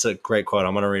lot. It's a great quote.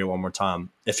 I'm going to read it one more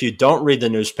time. If you don't read the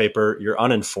newspaper, you're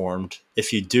uninformed.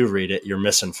 If you do read it, you're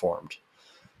misinformed.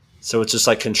 So it's just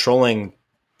like controlling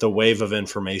the wave of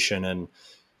information, and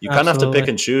you kind of have to pick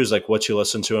and choose like what you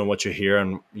listen to and what you hear,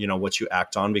 and what you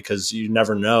act on, because you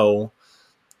never know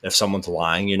if someone's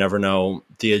lying. You never know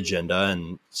the agenda.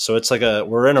 And so it's like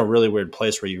we're in a really weird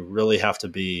place where you really have to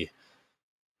be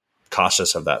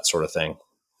cautious of that sort of thing.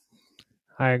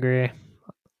 I agree.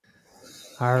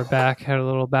 We're back. Had a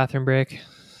little bathroom break.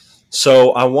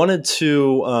 So I wanted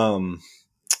to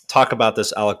talk about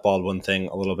this Alec Baldwin thing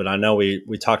a little bit. I know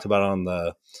we talked about it on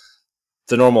the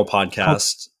normal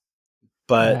podcast,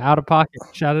 but out of pocket,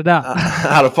 shout it out.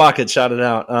 Out of pocket, shout it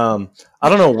out. I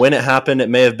don't know when it happened. It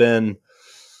may have been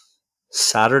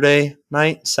Saturday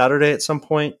at some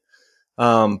point.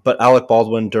 But Alec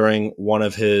Baldwin, during one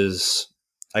of his,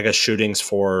 I guess, shootings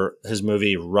for his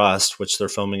movie Rust, which they're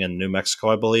filming in New Mexico,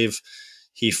 I believe,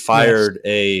 he fired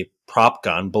a prop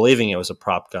gun, believing it was a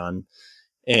prop gun,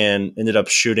 and ended up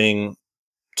shooting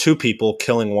 2 people,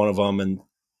 killing one of them. And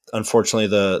unfortunately,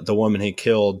 the woman he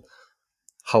killed,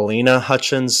 Helena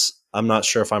Hutchins, I'm not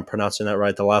sure if I'm pronouncing that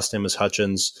right. The last name is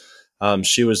Hutchins.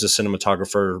 She was the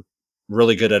cinematographer,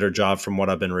 really good at her job from what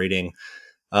I've been reading.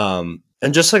 And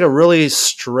just like a really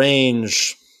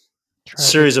strange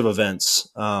series of events.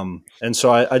 And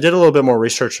so I did a little bit more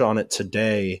research on it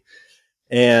today,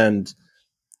 and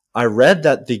I read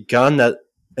that the gun that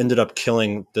ended up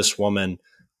killing this woman,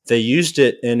 they used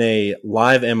it in a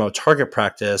live ammo target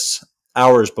practice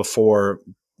hours before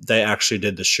they actually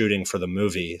did the shooting for the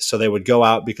movie. So they would go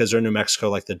out, because they're in New Mexico,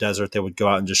 like the desert, they would go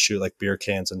out and just shoot like beer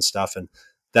cans and stuff. And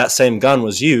that same gun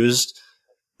was used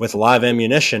with live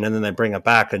ammunition, and then they bring it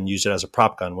back and use it as a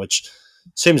prop gun, which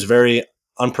seems very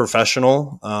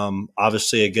unprofessional,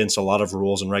 obviously against a lot of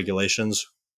rules and regulations.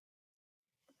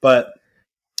 But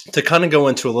to kind of go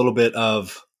into a little bit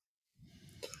of,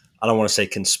 I don't want to say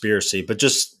conspiracy, but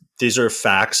just these are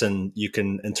facts and you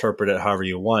can interpret it however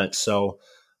you want. So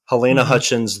Helena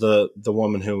Hutchins, the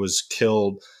woman who was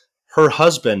killed, her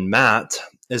husband, Matt,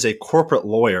 is a corporate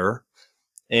lawyer,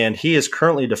 and he is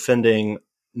currently defending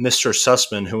Mr.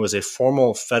 Sussman, who is a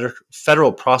former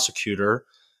federal prosecutor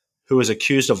who is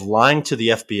accused of lying to the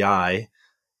FBI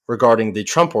regarding the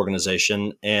Trump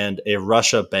Organization and a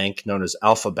Russia bank known as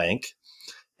Alpha Bank.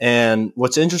 And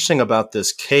what's interesting about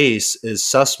this case is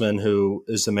Sussman, who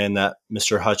is the man that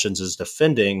Mr. Hutchins is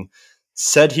defending,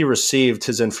 said he received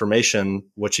his information,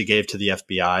 which he gave to the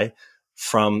FBI,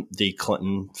 from the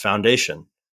Clinton Foundation.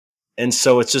 And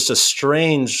so it's just a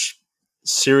strange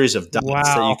series of dots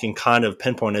that you can kind of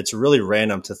pinpoint. It's really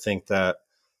random to think that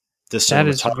this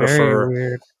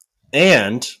cinematographer,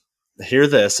 and hear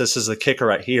this is the kicker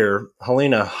right here,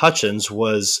 Helena Hutchins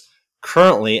was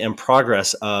currently in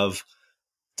progress of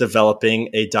developing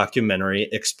a documentary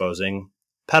exposing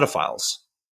pedophiles.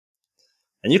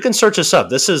 And you can search this up.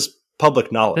 This is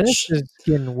public knowledge. This is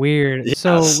getting weird. Yes.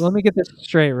 So let me get this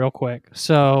straight real quick.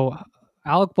 So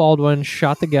Alec Baldwin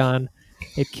shot the gun.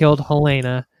 It killed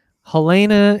Helena.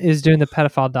 Helena is doing the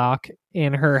pedophile doc,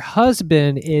 and her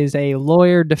husband is a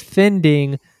lawyer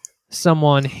defending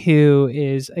someone who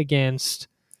is against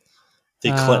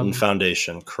the Clinton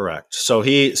Foundation. Correct. So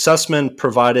Sussman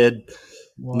provided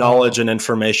knowledge and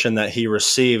information that he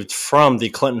received from the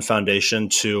Clinton Foundation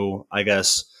to, I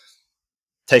guess,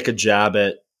 take a jab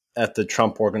at the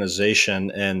Trump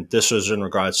Organization. And this was in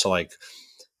regards to like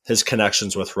his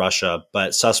connections with Russia.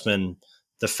 But Sussman,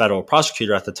 the federal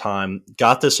prosecutor at the time,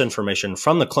 got this information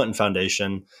from the Clinton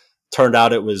Foundation. Turned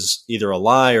out it was either a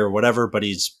lie or whatever, but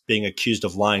he's being accused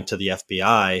of lying to the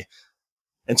FBI.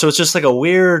 And so it's just like a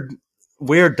weird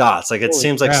dots. Like it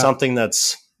seems like something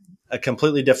that's a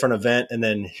completely different event. And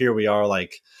then here we are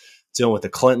like dealing with the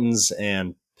Clintons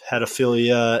and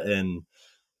pedophilia and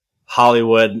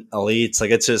Hollywood elites.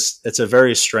 Like it's a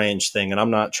very strange thing. And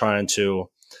I'm not trying to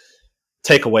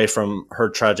take away from her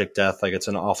tragic death. Like it's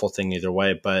an awful thing either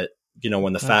way. But you know,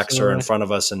 when the facts are in front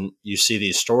of us and you see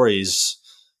these stories,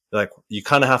 like you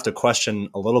kind of have to question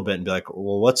a little bit and be like,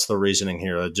 well, what's the reasoning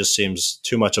here? It just seems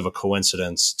too much of a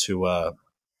coincidence to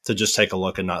just take a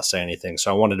look and not say anything.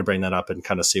 So I wanted to bring that up and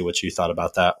kind of see what you thought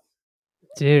about that.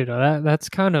 Dude, that's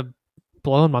kind of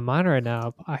blowing my mind right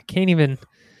now. I can't even,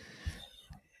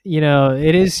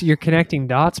 it is, you're connecting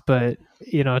dots, but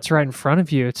it's right in front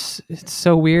of you. It's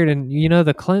so weird. And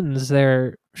the Clintons,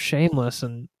 they're shameless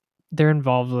and they're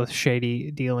involved with shady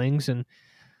dealings. And,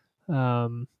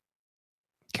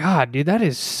 God, dude, that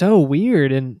is so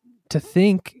weird. And to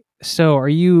think, so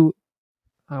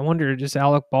I wonder, does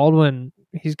Alec Baldwin,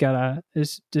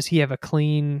 does he have a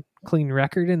clean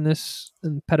record in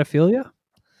pedophilia?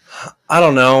 I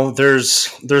don't know.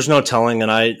 There's no telling,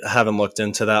 and I haven't looked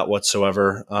into that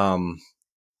whatsoever.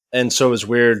 And so it was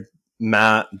weird.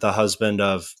 Matt, the husband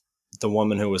of the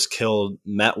woman who was killed,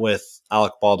 met with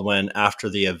Alec Baldwin after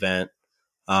the event.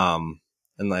 And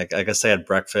like, I guess they had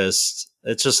breakfast.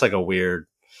 It's just like a weird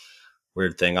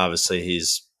thing. Obviously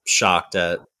he's shocked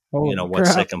at,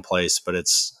 what's taken place, but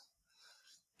it's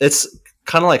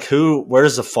kind of like where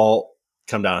does the fault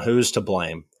come down? Who's to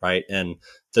blame? Right. And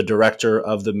the director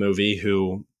of the movie,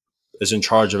 who is in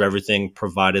charge of everything,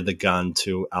 provided the gun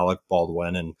to Alec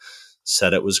Baldwin and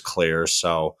said it was clear.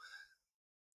 So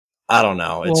I don't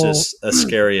know. It's just a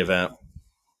scary event.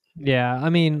 Yeah. I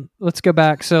mean, let's go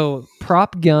back. So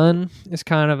prop gun is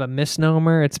kind of a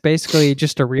misnomer. It's basically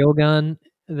just a real gun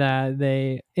that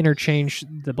they interchange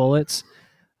the bullets.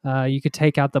 You could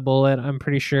take out the bullet, I'm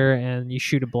pretty sure, and you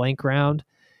shoot a blank round,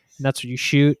 and that's what you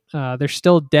shoot. They're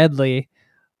still deadly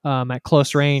at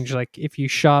close range. Like if you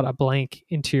shot a blank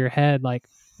into your head, like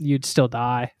you'd still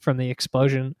die from the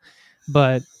explosion,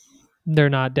 but they're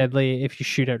not deadly if you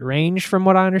shoot at range, from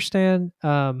what I understand.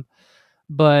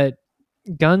 But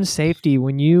gun safety,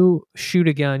 when you shoot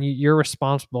a gun, you're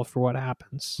responsible for what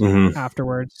happens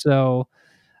afterwards. So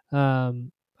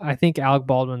I think Alec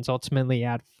Baldwin's ultimately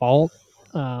at fault.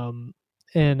 And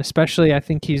especially I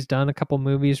think he's done a couple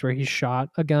movies where he's shot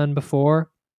a gun before.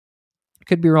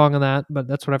 Could be wrong on that, but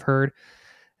that's what I've heard.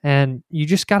 And you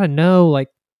just got to know, like,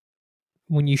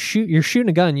 when you're shooting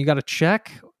a gun, you got to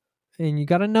check and you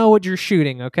got to know what you're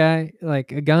shooting. Okay.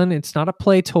 Like a gun, it's not a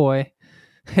play toy.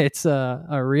 It's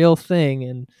a real thing.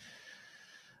 And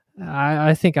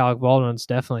I think Alec Baldwin's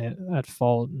definitely at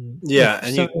fault. And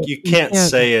you can't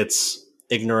say it's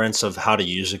ignorance of how to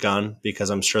use a gun, because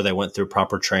I'm sure they went through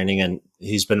proper training, and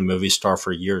he's been a movie star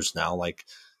for years now. Like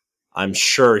I'm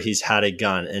sure he's had a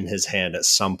gun in his hand at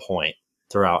some point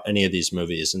throughout any of these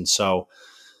movies. And so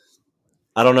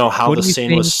I don't know how What the do you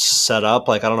scene was think? set up.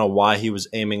 Like, I don't know why he was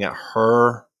aiming at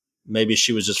her. Maybe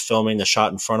she was just filming the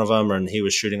shot in front of him and he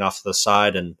was shooting off to the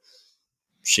side and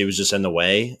she was just in the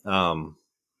way. Well,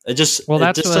 It that's just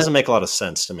what. doesn't make a lot of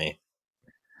sense to me.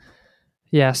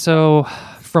 Yeah. So,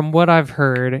 from what I've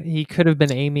heard, he could have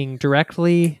been aiming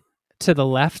directly to the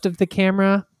left of the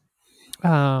camera.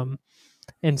 Um,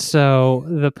 and so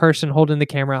the person holding the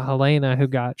camera, Helena, who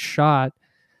got shot,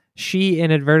 she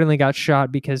inadvertently got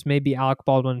shot because maybe Alec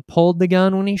Baldwin pulled the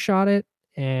gun when he shot it,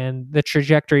 and the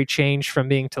trajectory changed from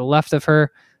being to the left of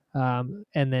her. And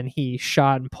then he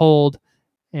shot and pulled,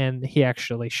 and he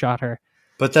actually shot her.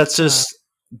 But that's Uh, just,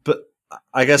 but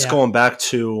I guess yeah. going back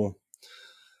to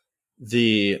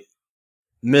the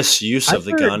misuse I've of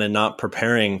the heard. gun and not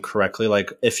preparing correctly.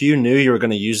 Like, if you knew you were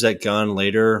going to use that gun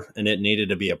later and it needed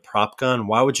to be a prop gun,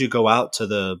 why would you go out to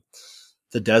the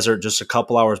desert just a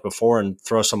couple hours before and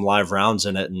throw some live rounds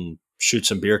in it and shoot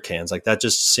some beer cans? Like, that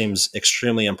just seems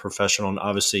extremely unprofessional and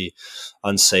obviously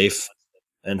unsafe.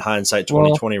 In hindsight, Well,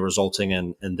 2020 resulting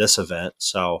in this event.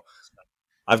 So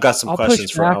I've got some I'll push questions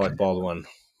for back. Alec Baldwin.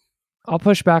 I'll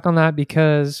push back on that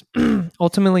because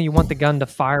ultimately you want the gun to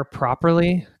fire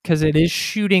properly because it is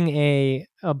shooting a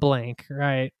blank,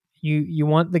 right? You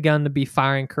want the gun to be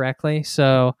firing correctly.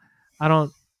 So I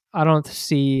don't I don't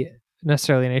see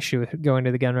necessarily an issue with going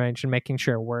to the gun range and making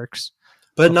sure it works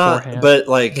beforehand. But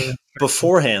like The instructions.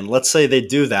 beforehand, let's say they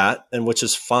do that, and which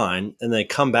is fine, and they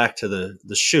come back to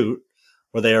the shoot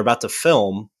where they are about to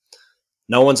film.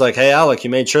 No one's like, "Hey, Alec, you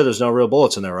made sure there's no real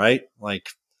bullets in there, right?" Like,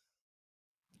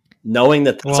 knowing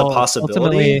that that's a Well,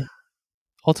 possibility.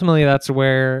 ultimately that's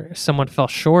where someone fell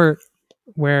short,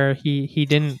 where he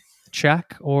didn't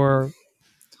check, or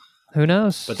who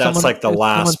knows? But that's like the Someone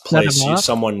last set him place up.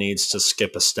 someone needs to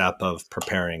skip a step of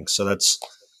preparing. So that's.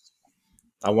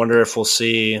 I wonder if we'll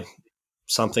see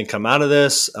something come out of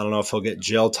this. I don't know if he'll get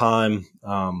jail time.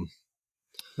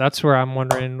 That's where I'm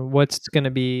wondering what's going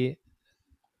to be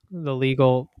the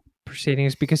legal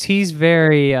proceedings because he's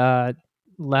very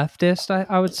leftist,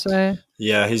 I would say.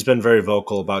 Yeah, he's been very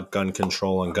vocal about gun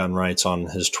control and gun rights on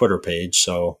his Twitter page.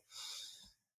 So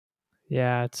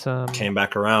Yeah, it's came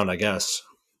back around, I guess.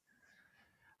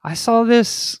 I saw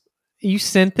this. You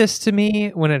sent this to me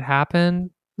when it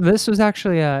happened. This was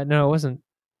actually no, it wasn't.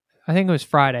 I think it was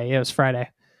Friday. Yeah, it was Friday.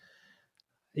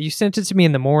 You sent it to me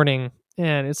in the morning,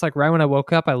 and it's like right when I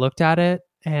woke up, I looked at it,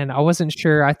 and I wasn't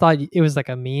sure. I thought it was like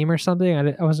a meme or something.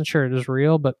 I wasn't sure it was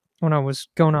real, but when I was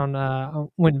going on, I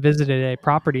went and visited a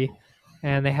property,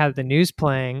 and they had the news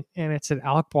playing, and it said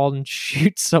Alec Baldwin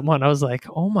shoots someone. I was like,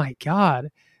 oh my god!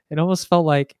 It almost felt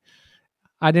like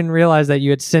I didn't realize that you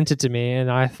had sent it to me,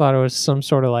 and I thought it was some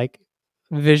sort of like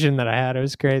vision that I had. It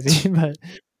was crazy, but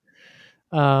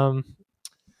um,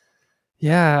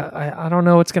 yeah, I don't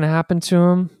know what's gonna happen to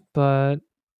him, but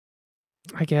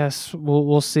I guess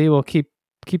we'll see. We'll keep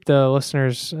the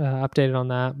listeners updated on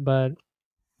that. But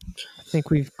I think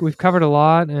we've covered a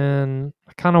lot, and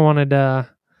I kind of wanted to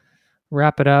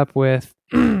wrap it up with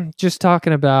just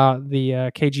talking about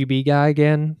the KGB guy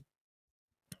again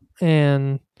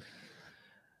and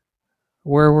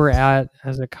where we're at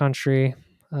as a country.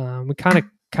 We kind of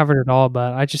covered it all,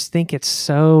 but I just think it's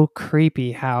so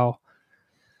creepy how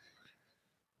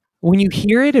when you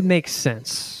hear it, it makes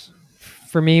sense.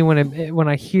 For me, when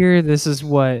I hear this is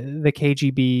what the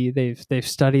KGB they've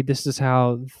studied, this is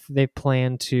how they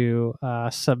plan to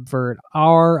subvert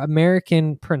our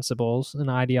American principles and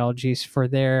ideologies for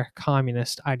their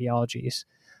communist ideologies.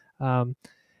 Um,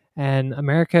 and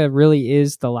America really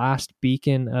is the last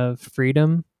beacon of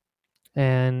freedom,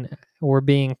 and we're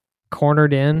being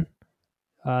cornered in.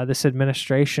 This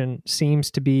administration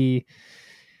seems to be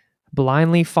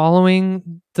blindly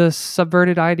following the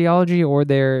subverted ideology, or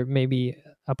they're maybe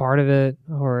a part of it,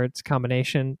 or it's a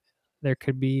combination. There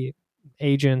could be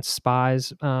agents,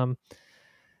 spies, and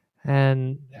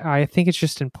I think it's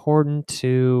just important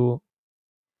to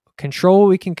control what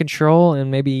we can control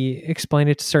and maybe explain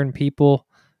it to certain people.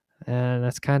 And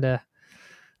that's kind of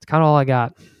all I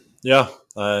got. Yeah,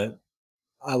 I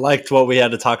liked what we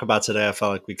had to talk about today. I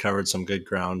felt like we covered some good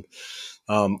ground.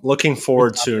 Looking Good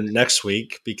forward to topic. next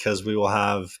week because we will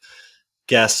have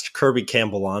guest Kirby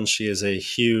Campbell on. She is a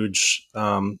huge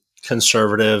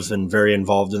conservative and very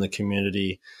involved in the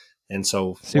community, and so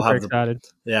we'll Super have the excited.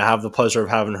 have the pleasure of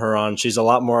having her on. She's a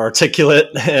lot more articulate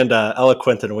and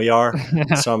eloquent than we are,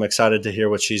 so I'm excited to hear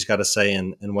what she's got to say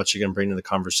and what she can bring to the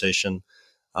conversation.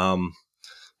 But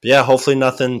yeah, hopefully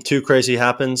nothing too crazy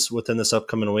happens within this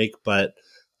upcoming week, but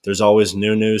there's always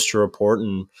new news to report,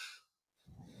 and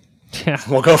Yeah.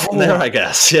 We'll go from there, I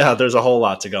guess. Yeah, there's a whole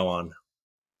lot to go on.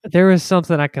 There was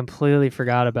something I completely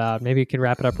forgot about. Maybe you can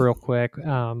wrap it up real quick.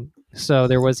 So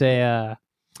there was a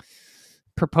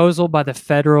proposal by the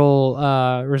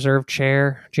Federal Reserve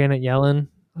Chair, Janet Yellen,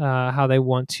 how they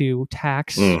want to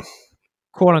tax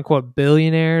quote unquote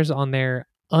billionaires on their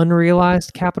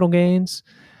unrealized capital gains.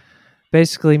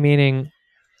 Basically meaning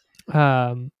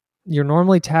you're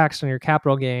normally taxed on your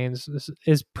capital gains. This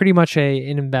is pretty much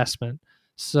an investment.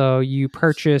 So you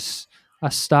purchase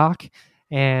a stock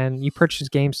and you purchase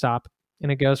GameStop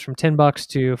and it goes from $10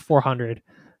 to 400,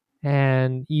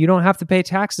 and you don't have to pay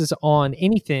taxes on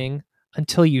anything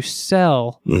until you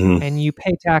sell, and you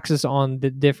pay taxes on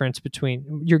the difference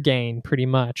between your gain pretty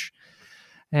much.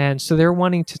 And so they're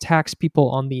wanting to tax people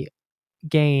on the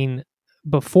gain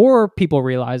before people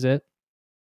realize it,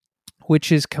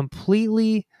 which is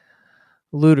completely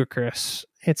ludicrous.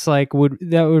 It's like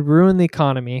that would ruin the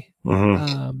economy.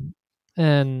 And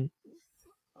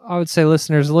I would say,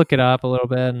 listeners, look it up a little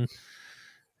bit, and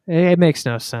it makes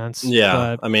no sense.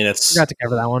 Yeah, I mean, it's got to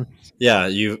cover that one. Yeah,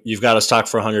 you've got a stock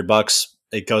for $100.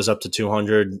 It goes up to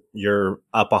 200. You're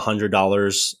up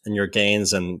 $100 in your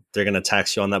gains, and they're going to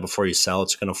tax you on that before you sell.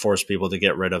 It's going to force people to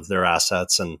get rid of their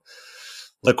assets and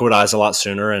liquidize a lot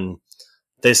sooner. And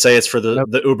they say it's for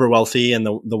the uber wealthy and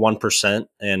the 1%.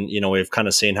 And, we've kind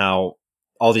of seen how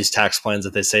all these tax plans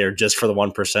that they say are just for the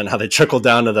 1%, how they trickle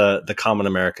down to the common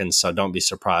Americans. So don't be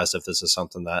surprised if this is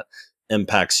something that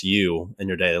impacts you in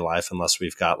your daily life, unless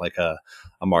we've got like a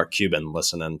Mark Cuban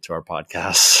listening to our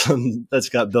podcast that's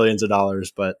got billions of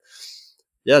dollars. But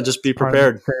yeah, just be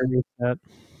prepared.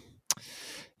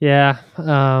 Yeah.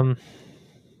 Oh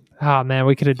man,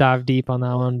 we could have dived deep on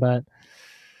that one, but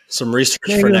some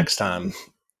research for next time.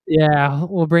 Yeah,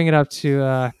 we'll bring it up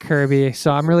to Kirby.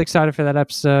 So I'm really excited for that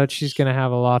episode. She's going to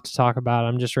have a lot to talk about.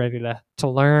 I'm just ready to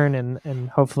learn and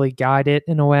hopefully guide it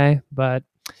in a way. But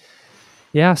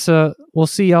yeah, so we'll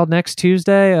see y'all next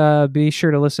Tuesday. Be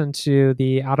sure to listen to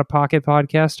the Out of Pocket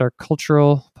podcast, our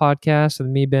cultural podcast with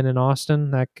me, Ben, and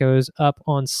Austin. That goes up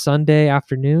on Sunday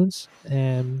afternoons.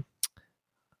 And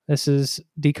this is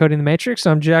Decoding the Matrix.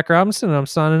 I'm Jack Robinson, and I'm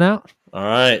signing out. All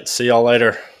right. See y'all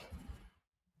later.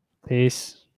 Peace.